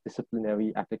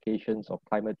transdisciplinary applications of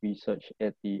climate research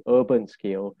at the urban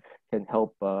scale can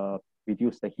help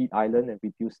reduce the heat island and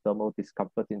reduce thermal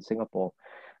discomfort in Singapore.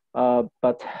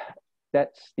 But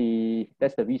that's the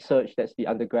research, that's the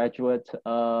undergraduate.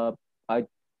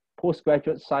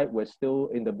 Postgraduate side, we're still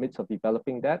in the midst of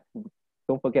developing that.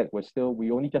 Don't forget, we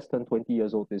only just turned 20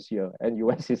 years old this year, and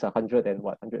US is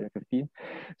 115.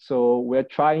 So we're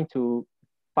trying to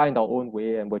find our own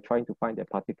way, and we're trying to find a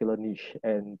particular niche.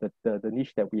 And the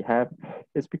niche that we have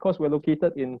is because we're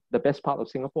located in the best part of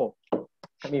Singapore.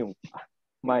 I mean,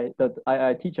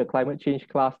 I teach a climate change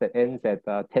class that ends at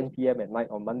 10 p.m. at night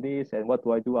on Mondays. And what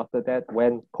do I do after that?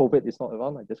 When COVID is not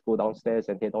around, I just go downstairs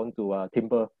and head on to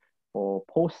Timber for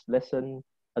post-lesson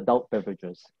adult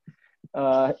beverages.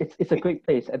 It's a great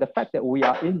place. And the fact that we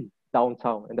are in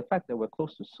downtown and the fact that we're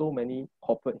close to so many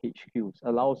corporate HQs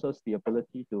allows us the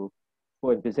ability to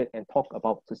go and visit and talk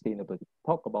about sustainability,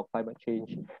 talk about climate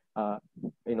change, at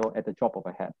the drop of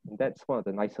a hat. And that's one of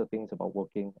the nicer things about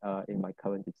working in my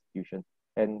current institution.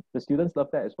 And the students love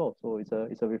that as well. So it's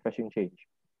a refreshing change.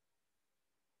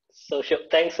 So sure.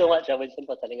 Thanks so much, Winston,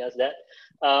 for telling us that.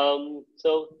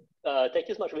 Thank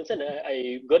you so much, Winston.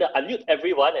 I'm going to unmute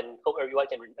everyone and hope everyone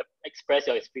can express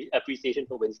your appreciation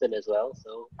for Winston as well.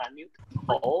 So unmute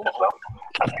all.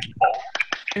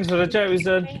 Thanks for the chat,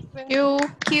 Winston. Thank you.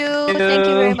 Thank you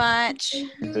very much.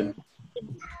 Thank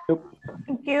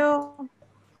you.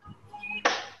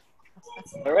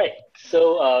 All right.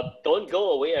 So don't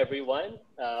go away, everyone.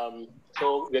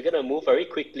 So we're going to move very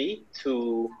quickly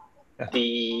to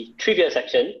the trivia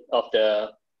section of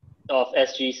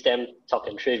SGSTEM Talk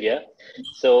and Trivia.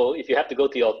 So if you have to go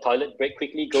to your toilet break,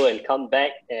 quickly go and come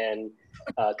back, and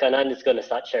Kanan is going to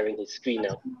start sharing his screen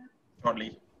now.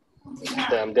 Shortly.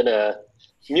 So I'm going to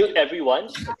mute everyone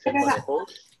except for the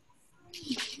host.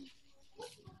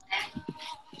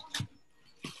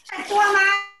 All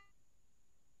right.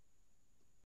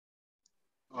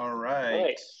 All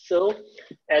right. So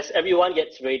as everyone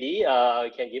gets ready, I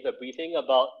can give a briefing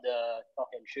about the talk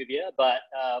and trivia, but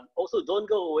also don't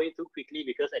go away too quickly,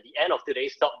 because at the end of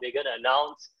today's talk, we're going to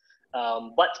announce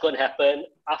what's going to happen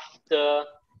after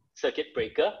circuit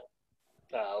breaker.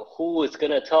 Who is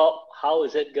going to talk, how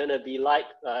is it going to be like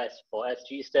for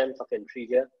SGSTEM Talk and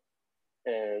Trivia.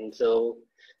 And so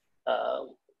I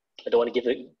don't want to give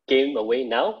the game away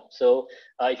now. So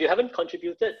if you haven't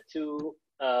contributed to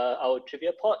our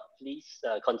trivia pod, please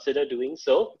consider doing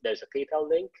so. There's a PayPal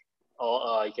link,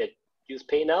 or you can use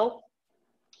PayNow.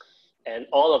 And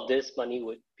all of this money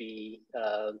would be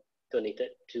donated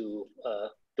to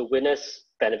the winner's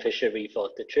beneficiary for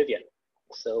the trivia.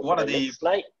 So what are next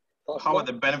slide. How are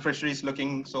the beneficiaries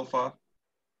looking so far?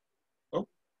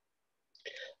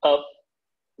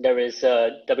 There is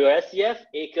WSCF,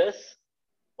 ACRES,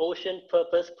 Ocean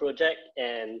Purpose Project,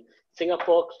 and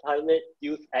Singapore Climate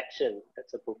Youth Action.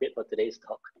 That's appropriate for today's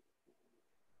talk.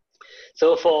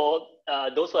 So for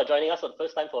those who are joining us for the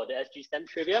first time for the SGSTEM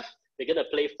Trivia, we're going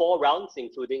to play 4 rounds,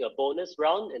 including a bonus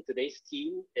round. And today's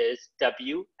theme is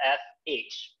WFH,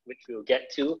 which we'll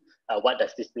get to. What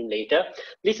does this mean later?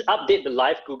 Please update the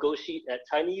live Google Sheet at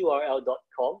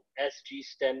tinyurl.com,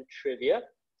 SGSTEM Trivia,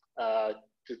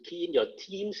 to key in your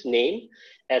team's name,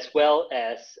 as well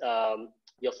as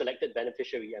your selected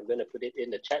beneficiary. I'm going to put it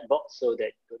in the chat box so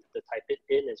that you can type it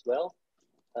in as well.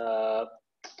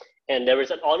 And there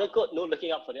is an honor code, no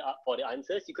looking up for the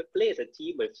answers. You could play as a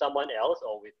team with someone else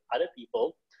or with other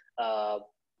people.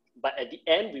 But at the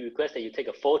end, we request that you take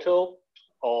a photo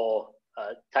or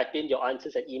type in your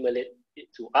answers and email it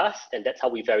to us. And that's how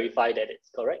we verify that it's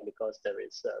correct, because there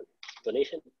is a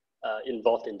donation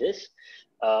involved in this.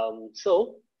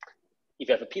 So if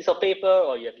you have a piece of paper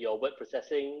or you have your word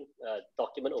processing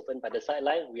document open by the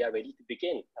sideline, we are ready to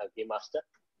begin, Game Master.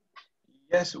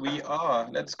 Yes, we are.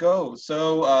 Let's go.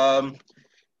 So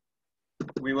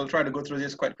we will try to go through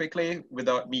this quite quickly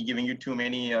without me giving you too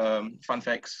many fun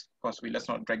facts. Possibly, let's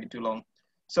not drag it too long.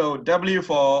 So W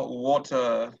for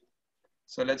water.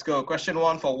 So let's go. Question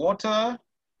 1 for water.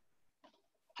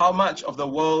 How much of the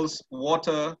world's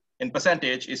water in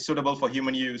percentage is suitable for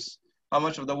human use? How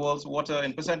much of the world's water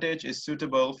in percentage is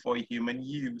suitable for human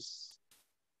use?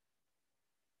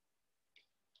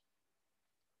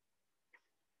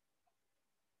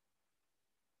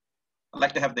 I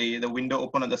like to have the window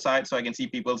open on the side so I can see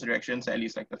people's reactions, at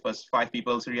least like the first 5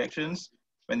 people's reactions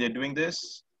when they're doing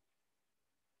this.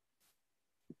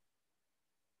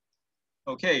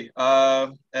 Okay,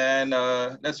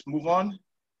 let's move on.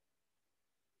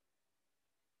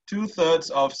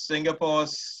 2/3 of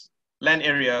Singapore's land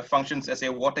area functions as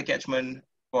a water catchment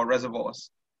for reservoirs.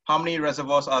 How many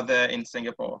reservoirs are there in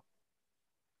Singapore?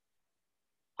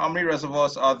 How many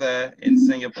reservoirs are there in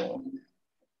Singapore?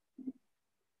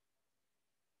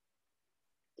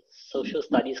 Social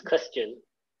studies question.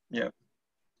 Yeah.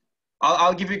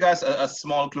 I'll give you guys a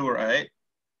small clue, right?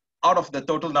 Out of the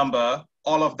total number,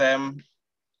 all of them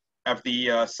have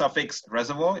the suffix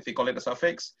reservoir, if you call it a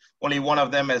suffix. Only one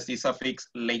of them has the suffix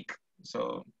lake.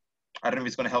 So I don't know if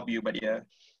it's going to help you, but yeah,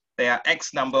 there are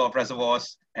X number of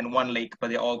reservoirs and 1 lake, but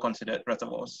they're all considered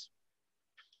reservoirs.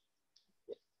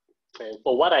 And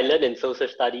for what I learned in social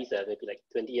studies, maybe like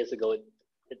 20 years ago,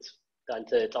 it's the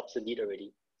answer is obsolete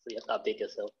already. So you have to update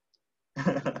yourself.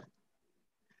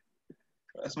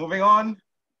 Let's moving on.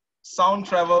 Sound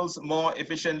travels more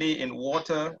efficiently in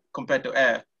water compared to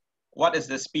air. What is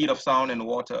the speed of sound in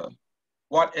water?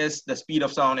 What is the speed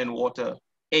of sound in water?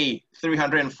 A,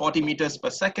 340 meters per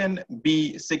second.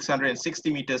 B,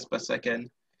 660 meters per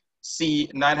second. C,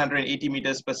 980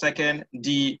 meters per second.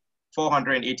 D,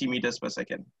 480 meters per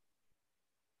second.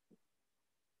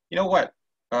 You know what?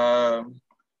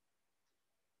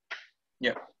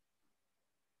 Yeah.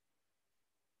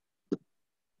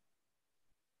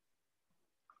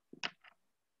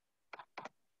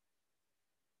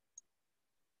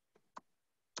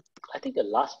 I think the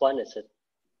last one is a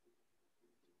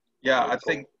Yeah, I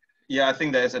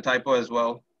think there is a typo as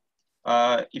well.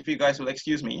 If you guys will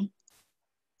excuse me,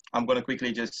 I'm going to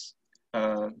quickly just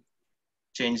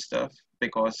change stuff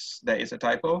because there is a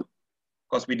typo.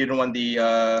 Because we didn't want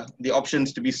the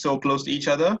options to be so close to each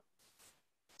other.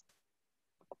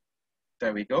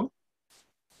 There we go.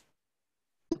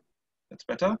 That's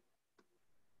better.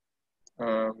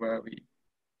 Where are we?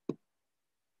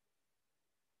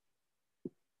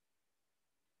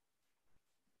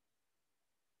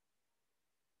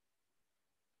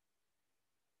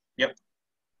 Yep.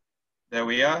 There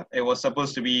we are. It was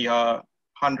supposed to be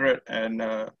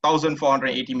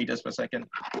 1,480 meters per second.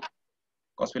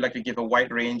 Because we like to give a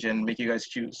wide range and make you guys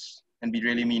choose and be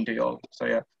really mean to y'all. So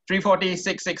yeah, 340,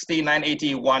 660,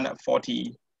 980,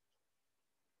 140.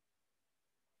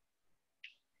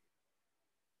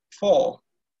 4.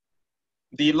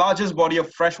 The largest body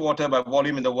of fresh water by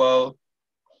volume in the world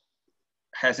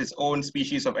has its own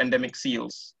species of endemic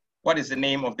seals. What is the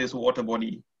name of this water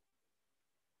body?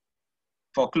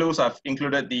 For clues, I've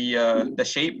included the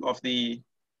shape of the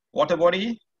water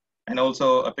body and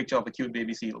also a picture of a cute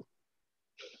baby seal.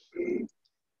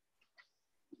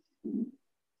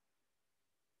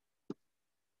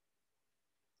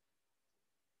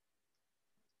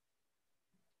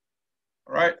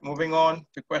 All right, moving on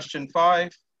to question 5.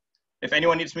 If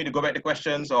anyone needs me to go back to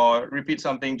questions or repeat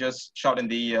something, just shout in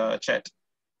the chat.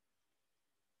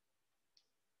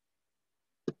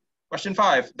 Question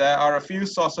 5, there are a few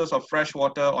sources of fresh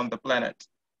water on the planet.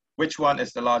 Which one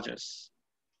is the largest?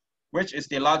 Which is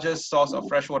the largest source of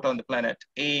fresh water on the planet?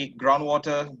 A,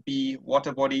 groundwater. B,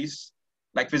 water bodies,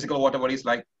 like physical water bodies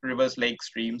like rivers, lakes,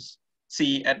 streams.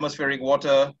 C, atmospheric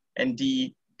water. And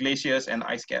D, glaciers and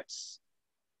ice caps.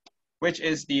 Which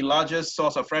is the largest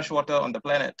source of fresh water on the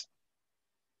planet?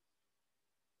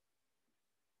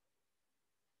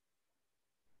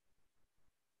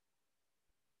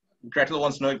 Gretel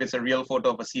wants to know if it's a real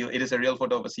photo of a seal. It is a real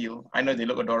photo of a seal. I know they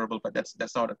look adorable, but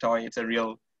that's not a toy. It's a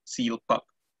real seal pup.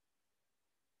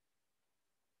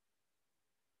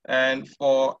 And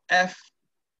for F,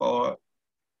 for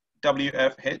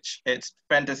WFH, it's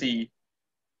fantasy.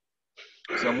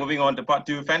 So moving on to part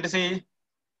 2, fantasy.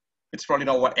 It's probably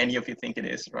not what any of you think it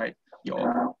is, right?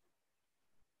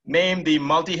 Name the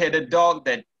multi-headed dog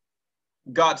that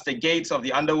guards the gates of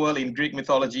the underworld in Greek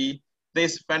mythology.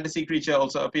 This fantasy creature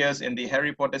also appears in the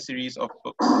Harry Potter series of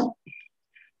books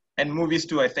and movies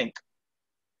too, I think.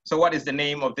 So what is the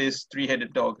name of this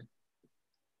 3-headed dog?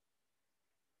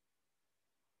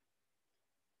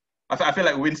 I feel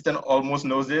like Winston almost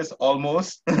knows this,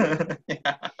 almost.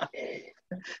 Yeah.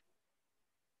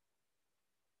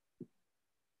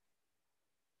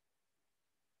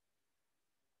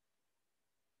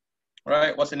 All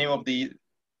right, what's the name of the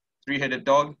three-headed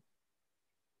dog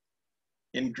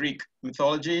in Greek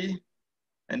mythology?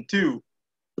 And 2,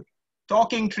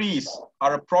 talking trees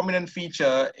are a prominent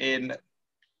feature in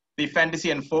the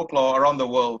fantasy and folklore around the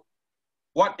world.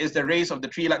 What is the race of the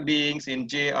tree-like beings in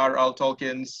J.R.R.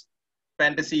 Tolkien's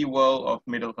fantasy world of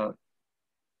Middle-earth?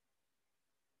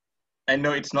 And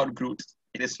no, it's not Groot.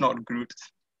 It is not Groot.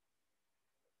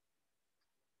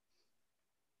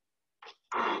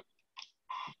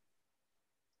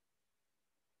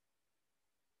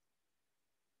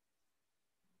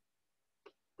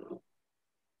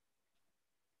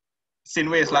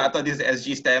 Sinway is like, I thought this is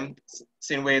SGSTEM.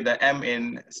 Sinway, the M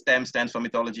in STEM stands for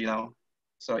mythology now.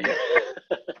 So yeah.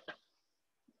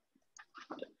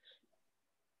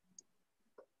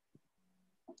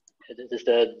 This is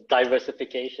the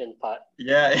diversification part.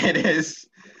 Yeah, it is.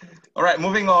 All right,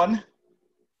 moving on.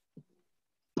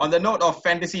 On the note of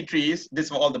fantasy trees, this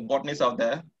is for all the botanists out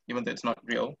there, even though it's not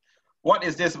real. What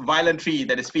is this violent tree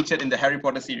that is featured in the Harry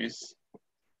Potter series?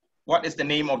 What is the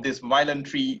name of this violent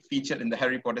tree featured in the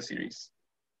Harry Potter series?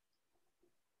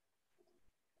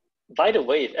 By the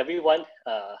way, if everyone,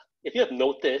 if you have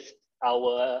noticed,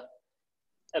 our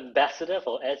ambassador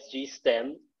for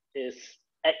SGSTEM is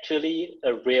actually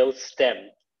a real STEM,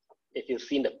 if you've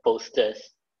seen the posters.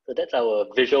 So that's our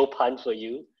visual punch for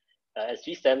you.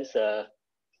 SGSTEM's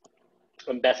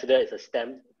ambassador is a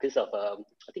STEM piece of, I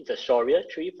think it's a Shoria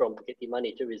tree from Bukit Timah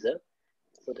Nature Reserve.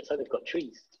 So that's why we've got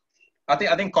trees. I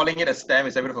think calling it a stem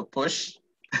is a bit of a push.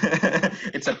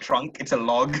 It's a trunk, it's a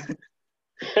log.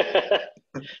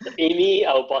 Amy,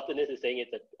 our botanist, is saying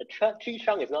it's a tree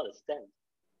trunk is not a stem.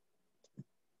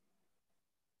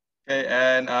 Okay,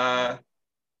 and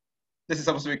this is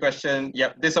supposed to be question,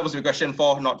 this is supposed to be question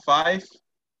 4, not 5.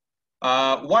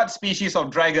 What species of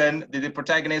dragon did the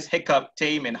protagonist Hiccup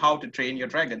tame in How to Train Your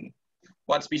Dragon?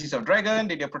 What species of dragon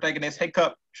did your protagonist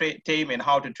Hiccup tame in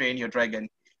How to Train Your Dragon?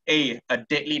 A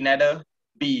deadly nadder,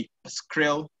 B, a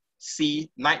skrill, C,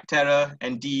 night terror,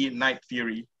 and D, night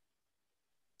fury.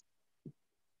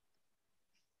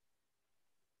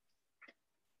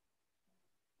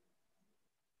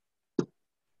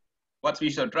 What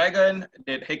species of dragon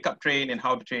did Hiccup train in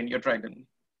How to Train Your Dragon?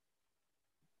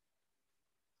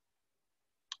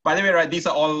 By the way, right, these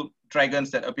are all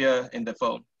dragons that appear in the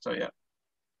film. So yeah,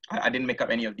 I didn't make up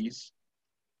any of these.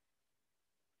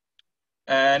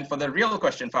 And for the real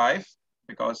question 5,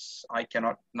 because I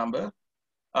cannot number,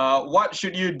 what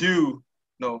should you do?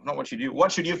 No, not what should you do.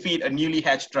 What should you feed a newly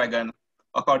hatched dragon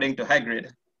according to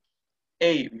Hagrid?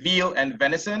 A, veal and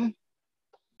venison.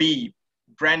 B,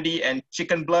 brandy and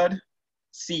chicken blood.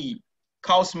 C,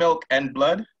 cow's milk and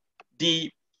blood.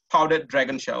 D, powdered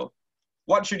dragon shell.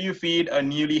 What should you feed a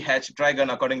newly hatched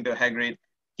dragon according to Hagrid,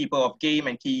 keeper of game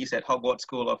and keys at Hogwarts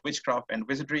School of Witchcraft and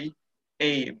Wizardry?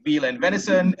 A, veal and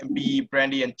venison. B,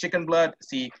 brandy and chicken blood.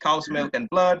 C, cow's milk and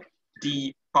blood.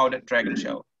 D, powdered dragon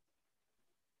shell.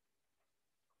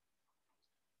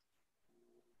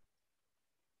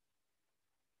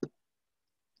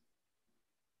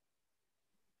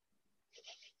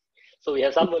 So we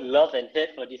have some love and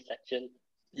hate for this section.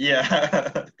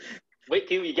 Yeah. Wait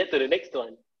till we get to the next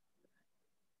one.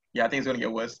 Yeah, I think it's gonna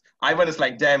get worse. Ivan is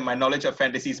like, damn, my knowledge of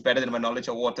fantasy is better than my knowledge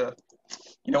of water.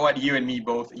 You know what? You and me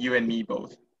both. You and me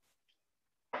both.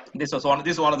 This is one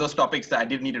of those topics that I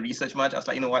didn't need to research much. I was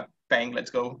like, you know what? Bang, let's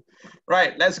go.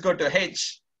 Right, let's go to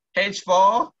H. H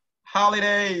for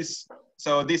holidays.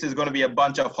 So this is going to be a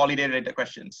bunch of holiday-related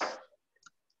questions.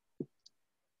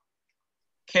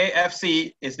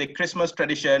 KFC is the Christmas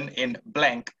tradition in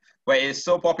blank, where it is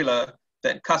so popular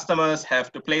that customers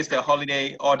have to place their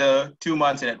holiday order 2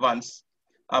 months in advance.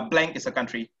 Blank is a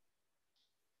country.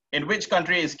 In which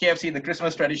country is KFC the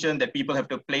Christmas tradition that people have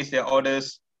to place their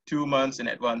orders 2 months in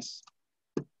advance?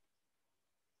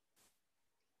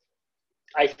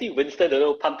 I see Winston, don't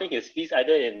know, pumping his fist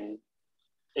either in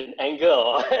anger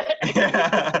or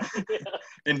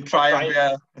in triumph,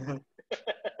 yeah.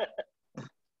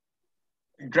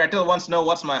 Gretel wants to know,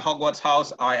 what's my Hogwarts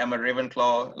house? I am a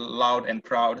Ravenclaw, loud and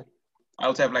proud. I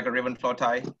also have like a Ravenclaw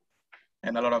tie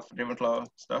and a lot of Ravenclaw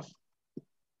stuff.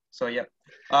 So yeah,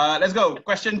 let's go.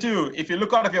 Question 2. If you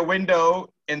look out of your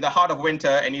window in the heart of winter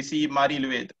and you see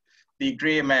Marie-Louise, the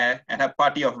grey mare, and her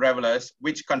party of revelers,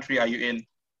 which country are you in?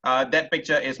 That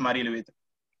picture is Marie-Louise.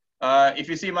 If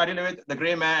you see Marie-Louise, the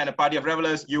grey mare, and a party of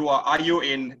revelers, are you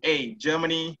in A,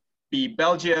 Germany, B,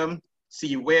 Belgium,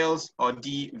 C, Wales, or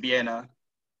D, Vienna?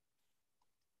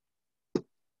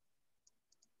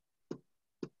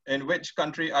 In which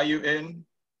country are you in?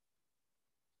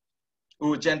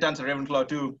 Ooh, Gentan's a Ravenclaw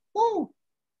too. Woo!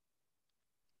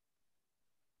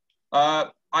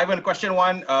 Ivan, question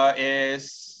one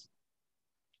is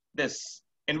this.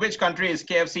 In which country is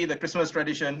KFC the Christmas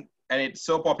tradition and it's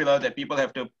so popular that people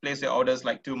have to place their orders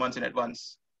like 2 months in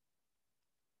advance?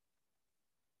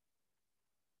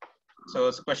 So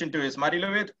question two is Mari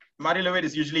Luwit. Mari Luwit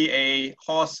is usually a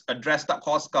horse, a dressed up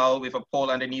horse skull with a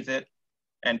pole underneath it,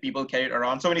 and people carry it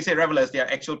around. So when you say revelers, they are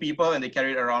actual people and they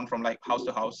carry it around from like house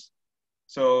to house.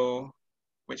 So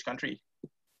which country?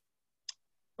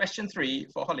 Question three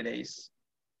for holidays.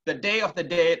 The Day of the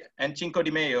Dead and Cinco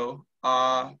de Mayo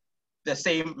are the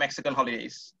same Mexican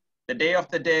holidays. The Day of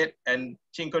the Dead and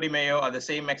Cinco de Mayo are the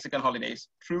same Mexican holidays.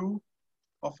 True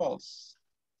or false?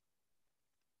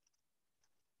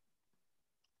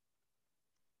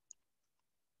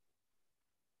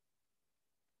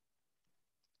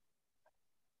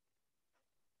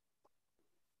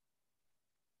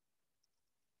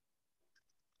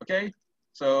 Okay,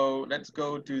 so let's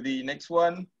go to the next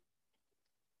one.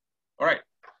 All right,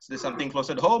 so there's something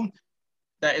closer to home.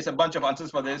 There is a bunch of answers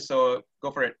for this, so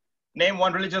go for it. Name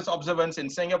one religious observance in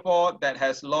Singapore that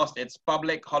has lost its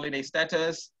public holiday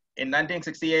status in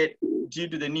 1968 due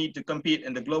to the need to compete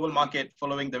in the global market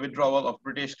following the withdrawal of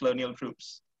British colonial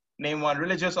troops. Name one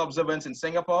religious observance in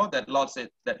Singapore that lost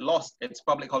its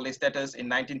public holiday status in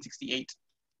 1968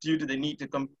 due to the need to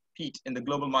compete in the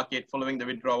global market following the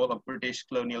withdrawal of British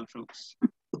colonial troops.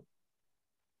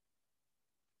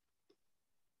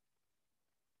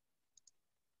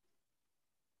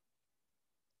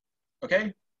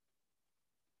 Okay.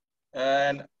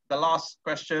 And the last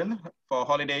question for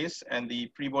holidays and the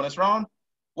pre-bonus round.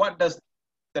 What does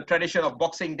the tradition of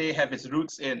Boxing Day have its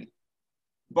roots in?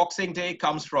 Boxing Day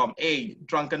comes from A,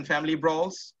 drunken family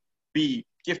brawls, B,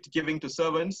 gift giving to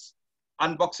servants,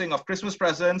 unboxing of Christmas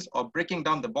presents, or breaking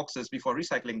down the boxes before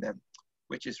recycling them,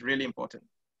 which is really important.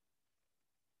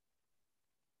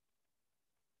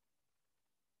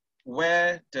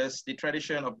 Where does the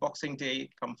tradition of Boxing Day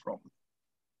come from?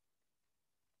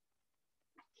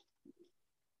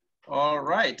 All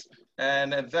right,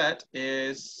 and that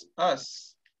is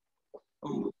us.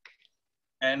 Ooh.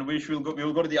 And we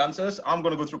will go to the answers. I'm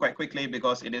going to go through quite quickly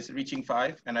because it is reaching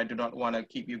 5 and I do not want to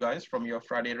keep you guys from your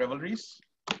Friday revelries.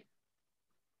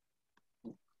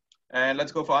 And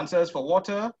let's go for answers. For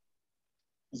water,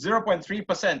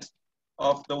 0.3%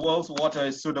 of the world's water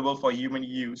is suitable for human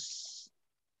use.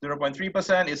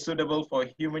 0.3% is suitable for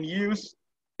human use.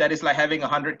 That is like having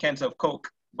 100 cans of Coke,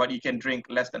 but you can drink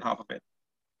less than half of it.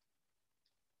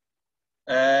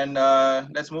 And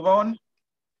let's move on.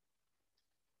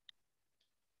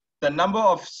 The number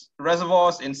of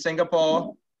reservoirs in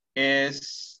Singapore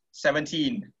is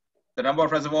 17. The number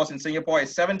of reservoirs in Singapore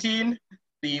is 17.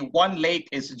 The one lake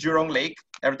is Jurong Lake.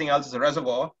 Everything else is a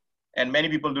reservoir. And many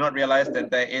people do not realize that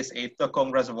there is a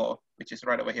Tekong Reservoir, which is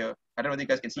right over here. I don't know if you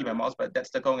guys can see my mouse, but that's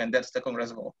Tekong and that's Tekong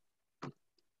Reservoir.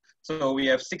 So we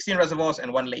have 16 reservoirs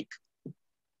and one lake.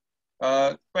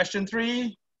 Question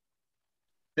 3.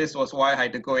 This was why I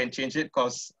had to go and change it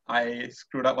because I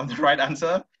screwed up on the right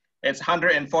answer. It's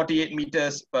 148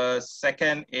 meters per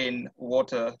second in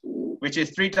water, which is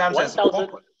 3 times as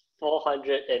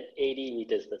 1,480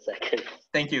 meters per second.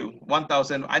 Thank you.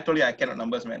 1,000. I told you I cannot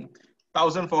numbers, man.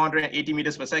 1,480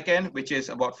 meters per second, which is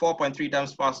about 4.3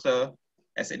 times faster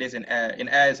as it is in air. In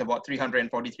air, it's about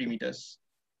 343 meters.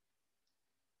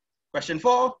 Question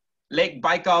 4. Lake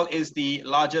Baikal is the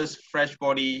largest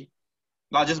body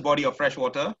of fresh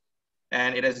water,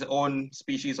 and it has its own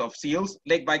species of seals.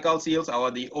 Lake Baikal seals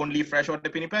are the only freshwater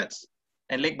pinnipeds,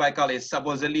 and Lake Baikal is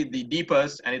supposedly the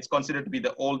deepest, and it's considered to be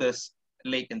the oldest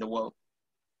lake in the world.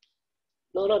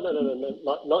 No,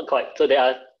 not quite. So there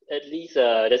are at least,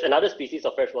 there's another species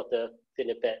of freshwater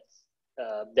pinnipeds.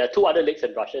 There are 2 other lakes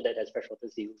in Russia that has freshwater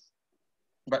seals.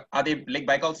 But are they Lake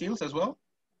Baikal seals as well?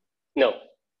 No.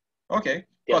 Okay.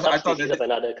 They are subspecies of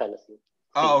another kind of seal.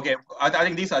 Oh, okay. I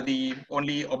think these are the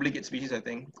only obligate species, I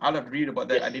think. I'll have to read about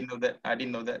that. Yes. I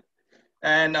didn't know that.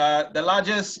 And the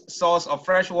largest source of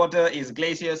fresh water is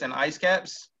glaciers and ice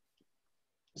caps.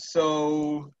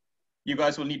 So you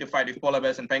guys will need to fight with polar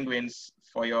bears and penguins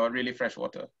for your really fresh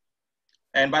water.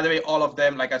 And by the way, all of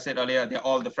them, like I said earlier, they're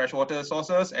all the freshwater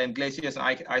sources, and glaciers and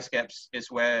ice caps is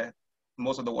where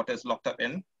most of the water is locked up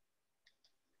in.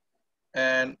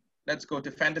 And let's go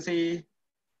to fantasy.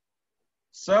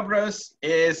 Cerberus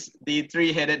is the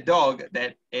 3-headed dog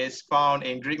that is found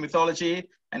in Greek mythology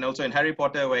and also in Harry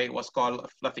Potter, where it was called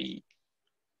Fluffy.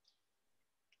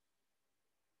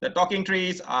 The talking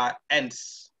trees are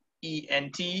Ents,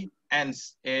 E-N-T,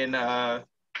 Ents in the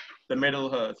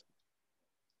Middle Earth.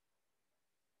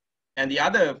 And the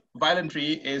other violent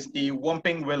tree is the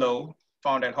Whomping Willow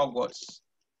found at Hogwarts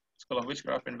School of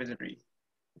Witchcraft and Wizardry.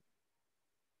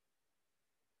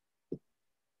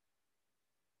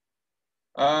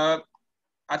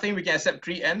 I think we can accept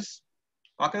 3 ends.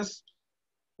 Marcus?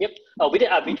 Yep. We did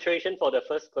arbitration for the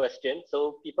first question.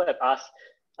 So people have asked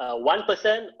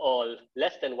 1% or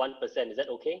less than 1%. Is that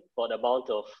okay for the amount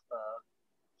of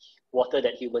water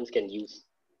that humans can use?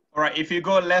 All right. If you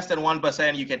go less than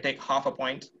 1%, you can take half a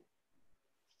point.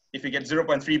 If you get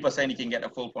 0.3%, you can get a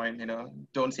full point. You know,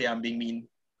 don't say I'm being mean.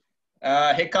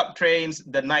 Hiccup trains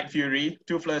the Night Fury.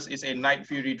 Toothless is a Night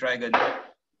Fury dragon.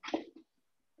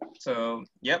 So,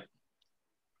 yep.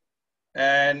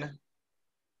 And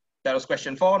that was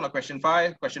question 4, not question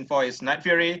 5. Question 4 is Night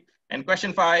Fury. And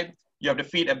question 5, you have to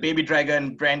feed a baby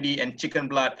dragon brandy and chicken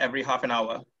blood every half an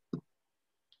hour.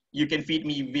 You can feed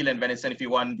me veal and venison if you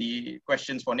want the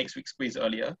questions for next week's quiz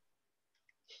earlier.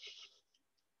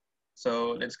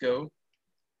 So let's go.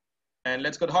 And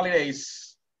let's go to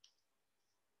holidays.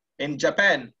 In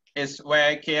Japan is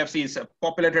where KFC is a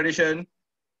popular tradition.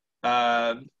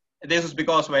 This was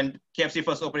because when KFC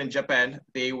first opened in Japan,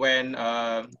 they went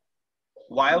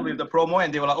wild with the promo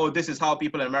and they were like, oh, this is how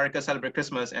people in America celebrate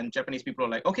Christmas. And Japanese people are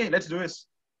like, okay, let's do this.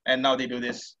 And now they do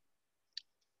this.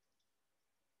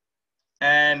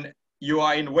 And you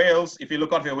are in Wales, if you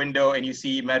look out of your window and you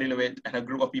see Mary Lewitt and a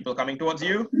group of people coming towards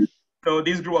you. So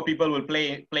this group of people will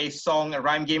play song and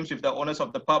rhyme games with the owners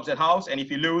of the pubs and house. And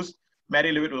if you lose,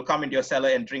 Mary Lewitt will come into your cellar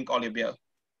and drink all your beer.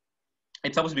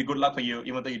 It's supposed to be good luck for you,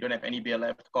 even though you don't have any beer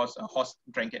left because a horse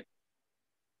drank it.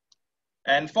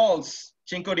 And false,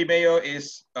 Cinco de Mayo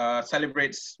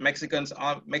celebrates Mexican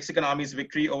Army's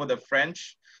victory over the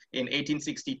French in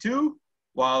 1862,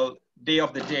 while Day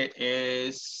of the Dead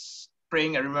is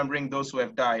praying and remembering those who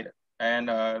have died. And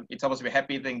it's supposed to be a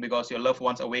happy thing because your loved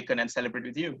ones awaken and celebrate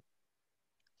with you.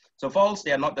 So false,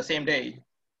 they are not the same day.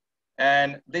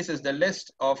 And this is the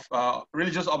list of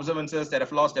religious observances that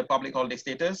have lost their public holiday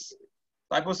status.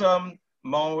 Thaipusam,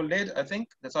 Maulid, I think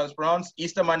that's how it's pronounced.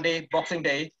 Easter Monday, Boxing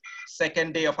Day,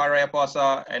 second day of Hari Raya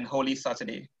Puasa, and Holy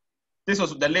Saturday. This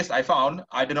was the list I found.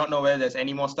 I do not know whether there's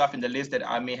any more stuff in the list that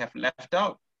I may have left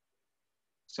out.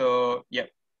 So, yeah.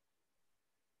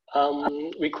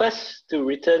 Request to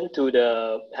return to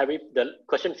the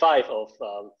question 5 of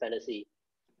fantasy.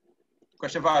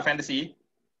 Question 5 fantasy.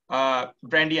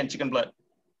 Brandy and chicken blood.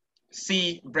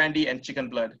 C, brandy and chicken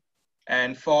blood.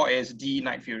 And 4 is D,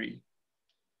 Night Fury.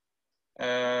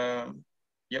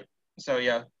 Yep. So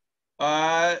yeah.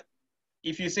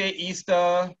 If you say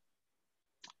Easter,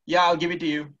 yeah, I'll give it to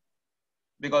you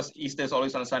because Easter is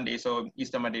always on a Sunday. So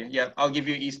Easter Monday. Yeah, I'll give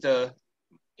you Easter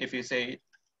if you say it.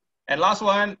 And last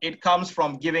one, it comes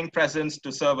from giving presents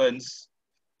to servants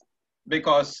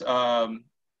because on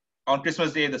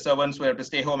Christmas Day, the servants will have to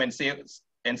stay home and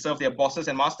serve their bosses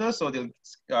and masters, so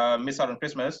they'll miss out on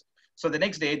Christmas. So the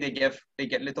next day, they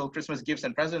get little Christmas gifts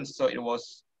and presents. So it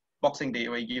was Boxing Day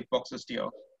where you give boxes to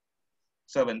your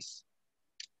servants.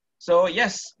 So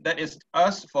yes, that is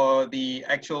us for the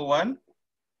actual one.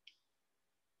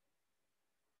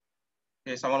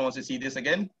 Okay, someone wants to see this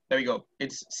again. There we go.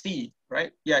 It's C,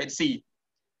 right? Yeah, it's C.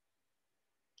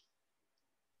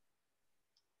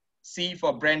 C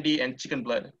for brandy and chicken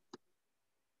blood.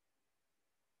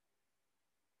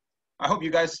 I hope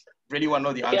you guys really want to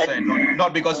know the answer and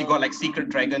not because you got like secret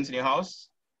dragons in your house.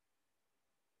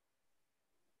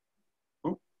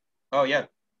 Ooh. Oh yeah,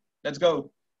 let's go.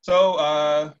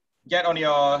 So get on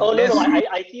your list. No,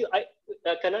 I see.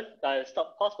 Can I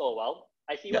stop pause for a while?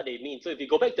 I see what they mean. So if you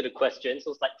go back to the question,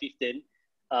 so slide 15,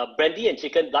 brandy and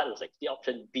chicken blood was actually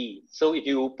option B. So if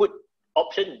you put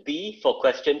option B for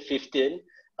question 15,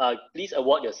 please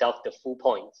award yourself the full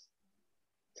points.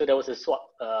 So there was a swap.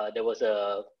 There was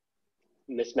a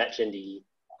mismatch in the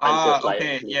answer slide.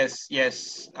 Okay.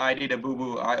 Yes. I did a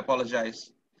boo-boo. I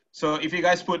apologize. So if you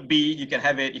guys put B, you can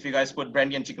have it. If you guys put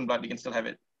brandy and chicken blood, you can still have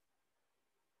it.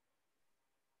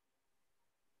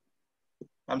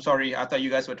 I'm sorry. I thought you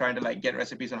guys were trying to like get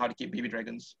recipes on how to keep baby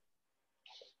dragons.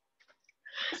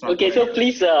 Okay, so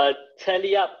please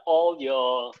tally up all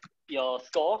your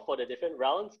score for the different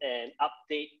rounds and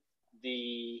update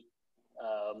the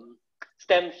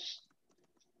STEM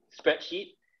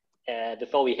spreadsheet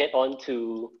before we head on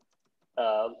to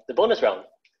the bonus round.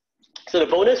 So the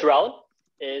bonus round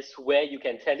is where you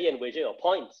can tally and wager your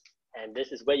points. And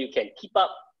this is where you can keep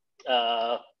up,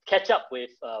 catch up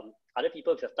with other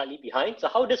people if you're slightly behind. So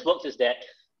how this works is that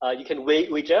you can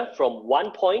wager from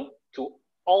 1 point to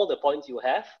all the points you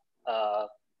have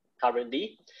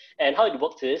currently. And how it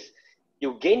works is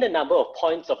you gain the number of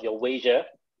points of your wager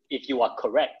if you are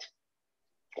correct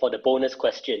for the bonus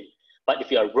question. But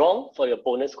if you are wrong for your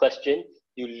bonus question,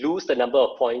 you lose the number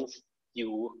of points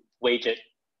you wagered.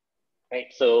 Right?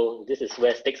 So this is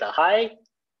where stakes are high.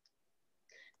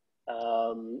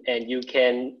 And you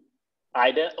can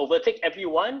either overtake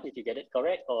everyone if you get it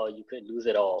correct, or you could lose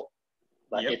it all.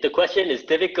 But if the question is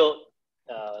difficult,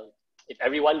 if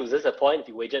everyone loses a point, if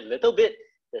you wager a little bit,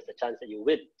 there's a chance that you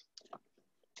win.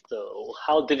 So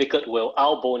how difficult will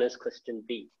our bonus question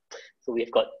be? So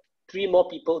we've got 3 more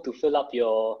people to fill up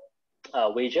your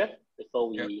wager before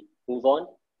we move on.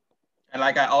 And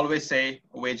like I always say,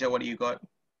 wager what you got.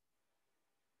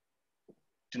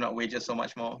 Do not wager so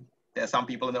much more. There are some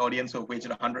people in the audience who have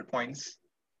wagered 100 points.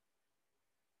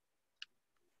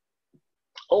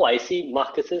 Oh, I see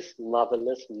Marcus's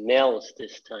marvelous mails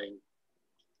this time.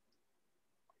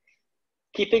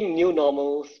 Keeping new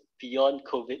normals beyond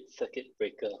COVID circuit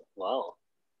breaker. Wow.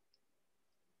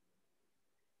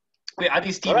 Wait, are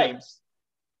these team names?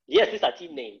 Yes, these are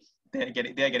team names. They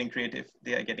are getting creative.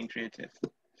 They are getting creative.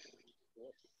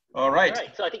 Yes. All right. All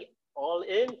right. So I think all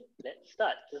in. Let's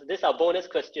start. This is our bonus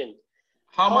question.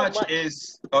 How much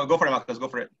is? Oh, go for it, Marcus. Go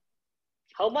for it.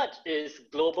 How much is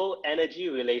global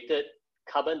energy-related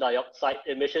carbon dioxide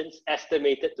emissions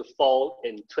estimated to fall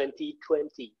in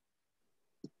 2020?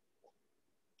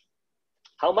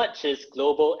 How much is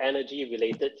global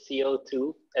energy-related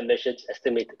CO2 emissions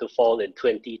estimated to fall in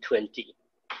 2020?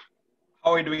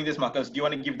 How are we doing this, Marcus? Do you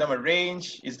want to give them a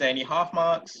range? Is there any half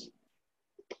marks?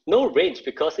 No range,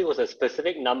 because it was a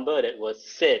specific number that was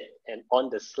said and on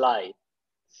the slide.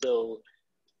 So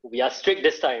we are strict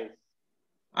this time.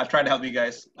 I tried to help you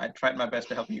guys. I tried my best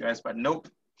to help you guys, but nope,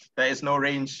 there is no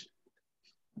range.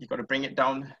 You got to bring it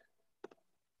down.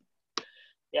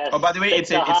 Yes. Oh, by the way,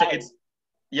 it's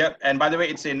yep. And by the way,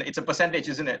 it's a percentage,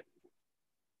 isn't it?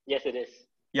 Yes, it is.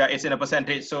 Yeah, it's in a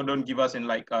percentage. So don't give us in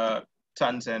like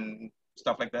tons and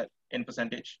stuff like that in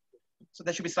percentage. So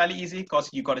that should be slightly easy because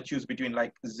you got to choose between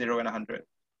like 0 and 100.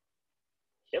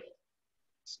 Yep.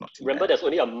 It's not too Remember, bad. there's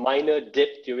only a minor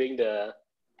dip during the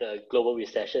global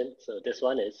recession. So this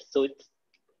one is, so it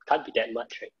can't be that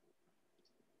much, right?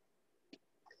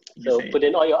 So put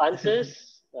in all your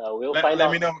answers. We'll find out.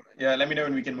 Let me know. Yeah, let me know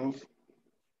when we can move.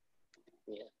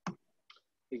 Yeah.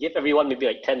 We give everyone maybe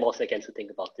like 10 more seconds to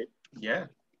think about it. Yeah.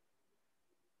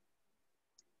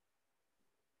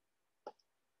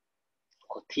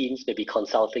 Or teams may be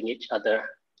consulting each other.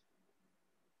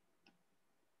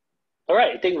 All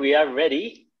right, I think we are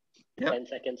ready. Yep. 10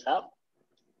 seconds up.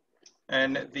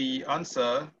 And the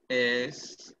answer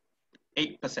is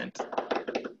 8%.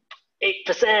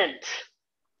 8%.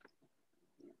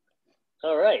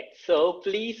 All right, so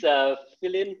please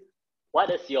fill in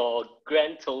what is your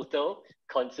grand total,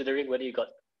 considering whether you got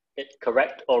it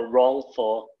correct or wrong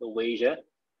for the wager.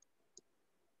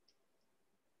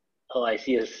 Oh, I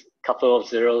see a couple of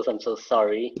zeros, I'm so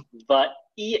sorry. But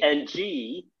E and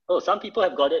G, oh, some people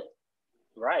have got it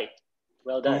right.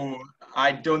 Well done. Ooh,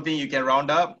 I don't think you can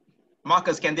round up.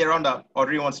 Marcus, can they round up?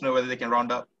 Audrey wants to know whether they can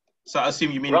round up. So I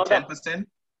assume you mean 10%?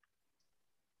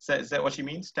 Is that what she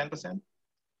means, 10%?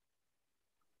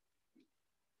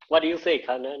 What do you say,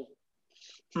 Kanan?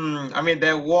 I mean,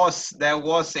 there was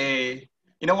a,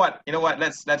 you know what?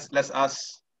 Let's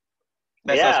ask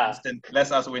Winston.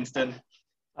 Let's ask Winston.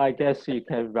 I guess you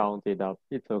can round it up.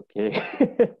 It's okay.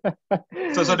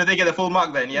 So did they get a full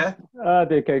mark then? Yeah.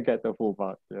 They can get the full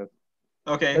mark. Yes.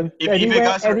 Okay. If you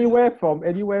guys anywhere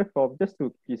from just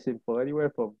to be simple, anywhere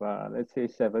from let's say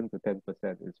 7 to 10%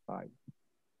 is fine.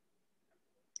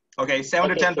 Okay, 7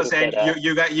 to 10%.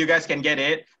 You guys can get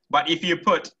it, but if you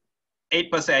put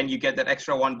 8%, you get that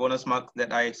extra 1 bonus mark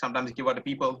that I sometimes give out to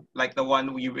people, like the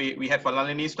one we had for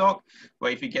Lalini's talk,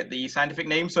 where if you get the scientific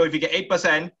name. So if you get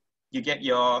 8%, you get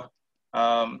your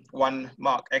 1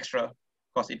 mark extra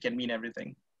because it can mean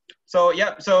everything. So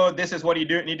yeah, so this is what you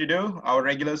need to do. Our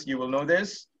regulars, you will know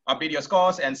this. Update your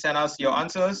scores and send us your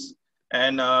answers,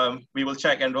 and we will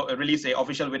check and release a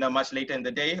official winner much later in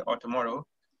the day or tomorrow.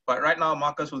 But right now,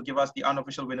 Marcus will give us the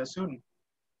unofficial winner soon.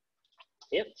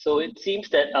 Yep, so it seems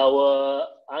that our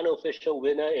unofficial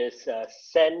winner is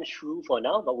Sen Shru for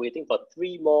now, but waiting for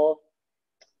 3 more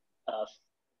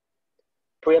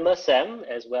Prima Sam,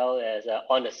 as well as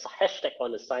on a hashtag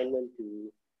on assignment to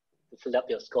fill up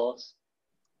your scores.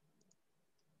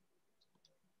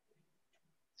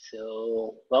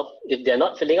 So, well, if they're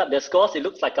not filling up their scores, it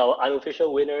looks like our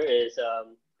unofficial winner is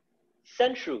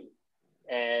Sen Shru,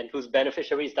 and whose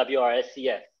beneficiary is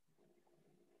WRSCF.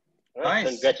 All right,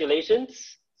 nice.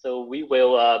 Congratulations. So we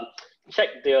will check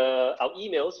our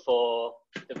emails for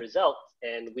the results,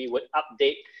 and we would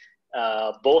update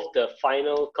both the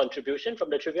final contribution from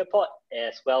the trivia pot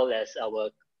as well as our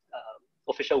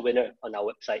official winner on our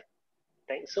website.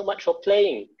 Thanks so much for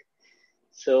playing.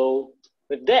 So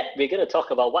with that, we're going to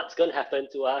talk about what's going to happen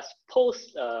to us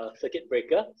post circuit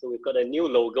breaker. So we've got a new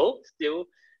logo, still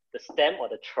the stem or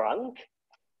the trunk.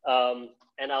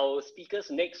 And our speakers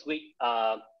next week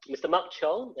are Mr. Mark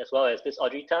Chong, as well as Ms.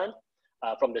 Audrey Tan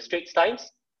from the Straits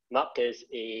Times. Mark is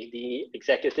the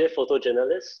executive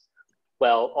photojournalist,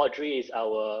 while Audrey is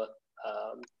our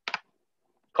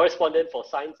correspondent for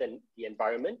science and the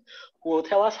environment, who will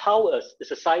tell us how is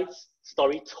a science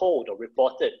story told or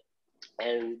reported.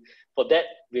 And for that,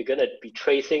 we're going to be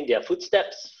tracing their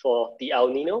footsteps for the El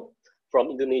Nino from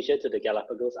Indonesia to the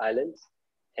Galapagos Islands.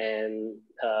 And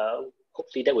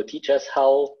hopefully that will teach us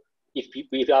how, if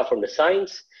we are from the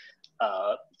science,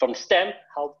 from STEM,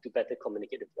 how to better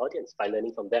communicate with the audience by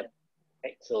learning from them.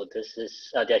 Right? So this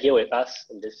is, they're here with us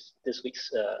in this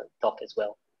week's talk as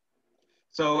well.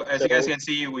 So as you guys can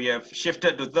see, we have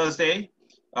shifted to Thursday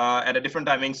at a different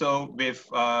timing. So with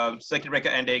circuit breaker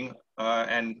ending,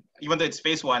 and even though it's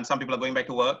phase 1, some people are going back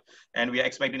to work, and we are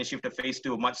expecting to shift to phase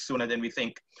 2 much sooner than we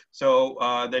think. So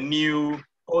the new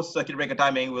post-circuit breaker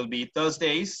timing will be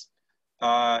Thursdays,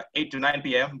 8 to 9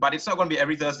 p.m., but it's not going to be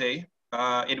every Thursday.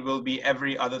 It will be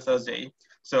every other Thursday.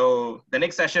 So the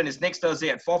next session is next Thursday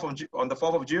at on the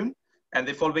 4th of June, and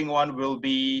the following one will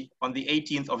be on the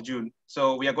 18th of June.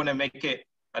 So we are going to make it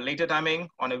a later timing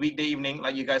on a weekday evening,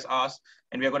 like you guys asked,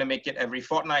 and we are going to make it every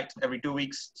fortnight, every 2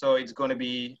 weeks. So it's going to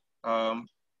be,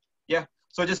 yeah.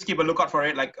 So just keep a lookout for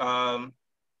it. Like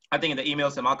I think in the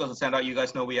emails that Marcus will send out, you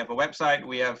guys know we have a website,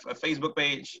 we have a Facebook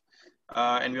page,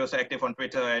 and we're also active on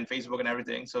Twitter and Facebook and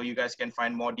everything. So you guys can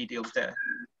find more details there.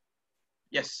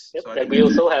 Yes. Yep. So and we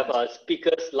also have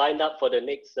speakers lined up for the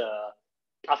next,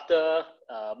 after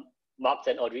Mark's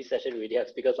and Audrey's session, we already have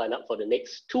speakers lined up for the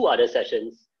next 2 other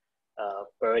sessions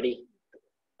already.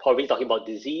 Probably talking about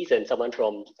disease, and someone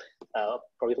from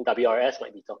probably from WRS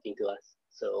might be talking to us.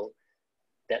 So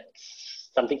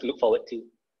that's something to look forward to.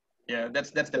 Yeah,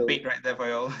 that's the bait right there for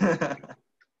you all.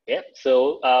 Yeah,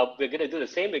 so we're gonna do the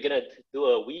same. We're gonna do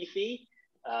a Wi-Fi.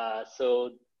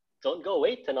 So don't go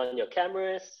away. Turn on your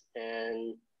cameras,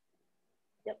 and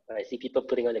yep, I see people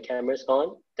putting on the cameras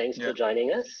on. Thanks for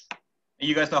joining us.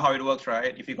 You guys know how it works,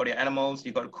 right? If you got your animals,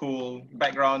 you got cool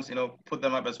backgrounds, you know, put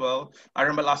them up as well. I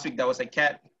remember last week there was a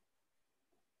cat.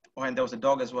 Oh, and there was a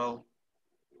dog as well.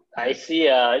 I see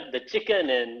the chicken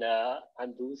and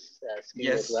Anbu's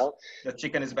screen as well. The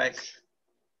chicken is back.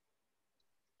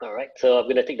 All right, so I'm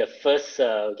gonna take the first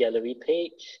gallery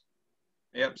page.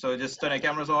 Yep, so just turn your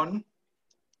cameras on.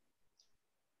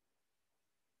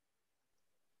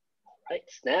 Right,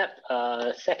 snap.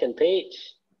 Second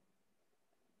page.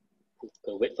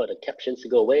 Gonna wait for the captions to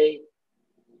go away.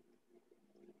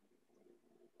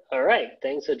 All right,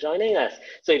 thanks for joining us.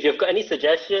 So if you've got any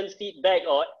suggestions, feedback,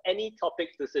 or any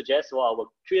topics to suggest for our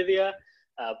trivia,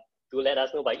 do let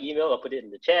us know by email or put it in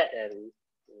the chat, and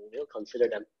we'll consider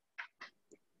them.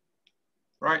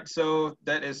 Right, so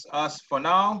that is us for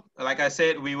now. Like I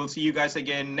said, we will see you guys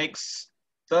again next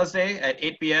Thursday at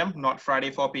 8 p.m., not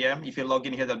Friday, 4 p.m. If you log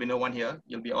in here, there'll be no one here.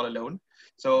 You'll be all alone.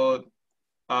 So,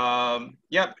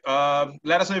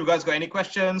 let us know if you guys got any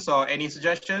questions or any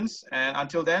suggestions. And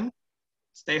until then,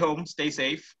 stay home, stay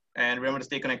safe, and remember to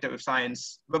stay connected with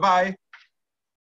science. Bye-bye.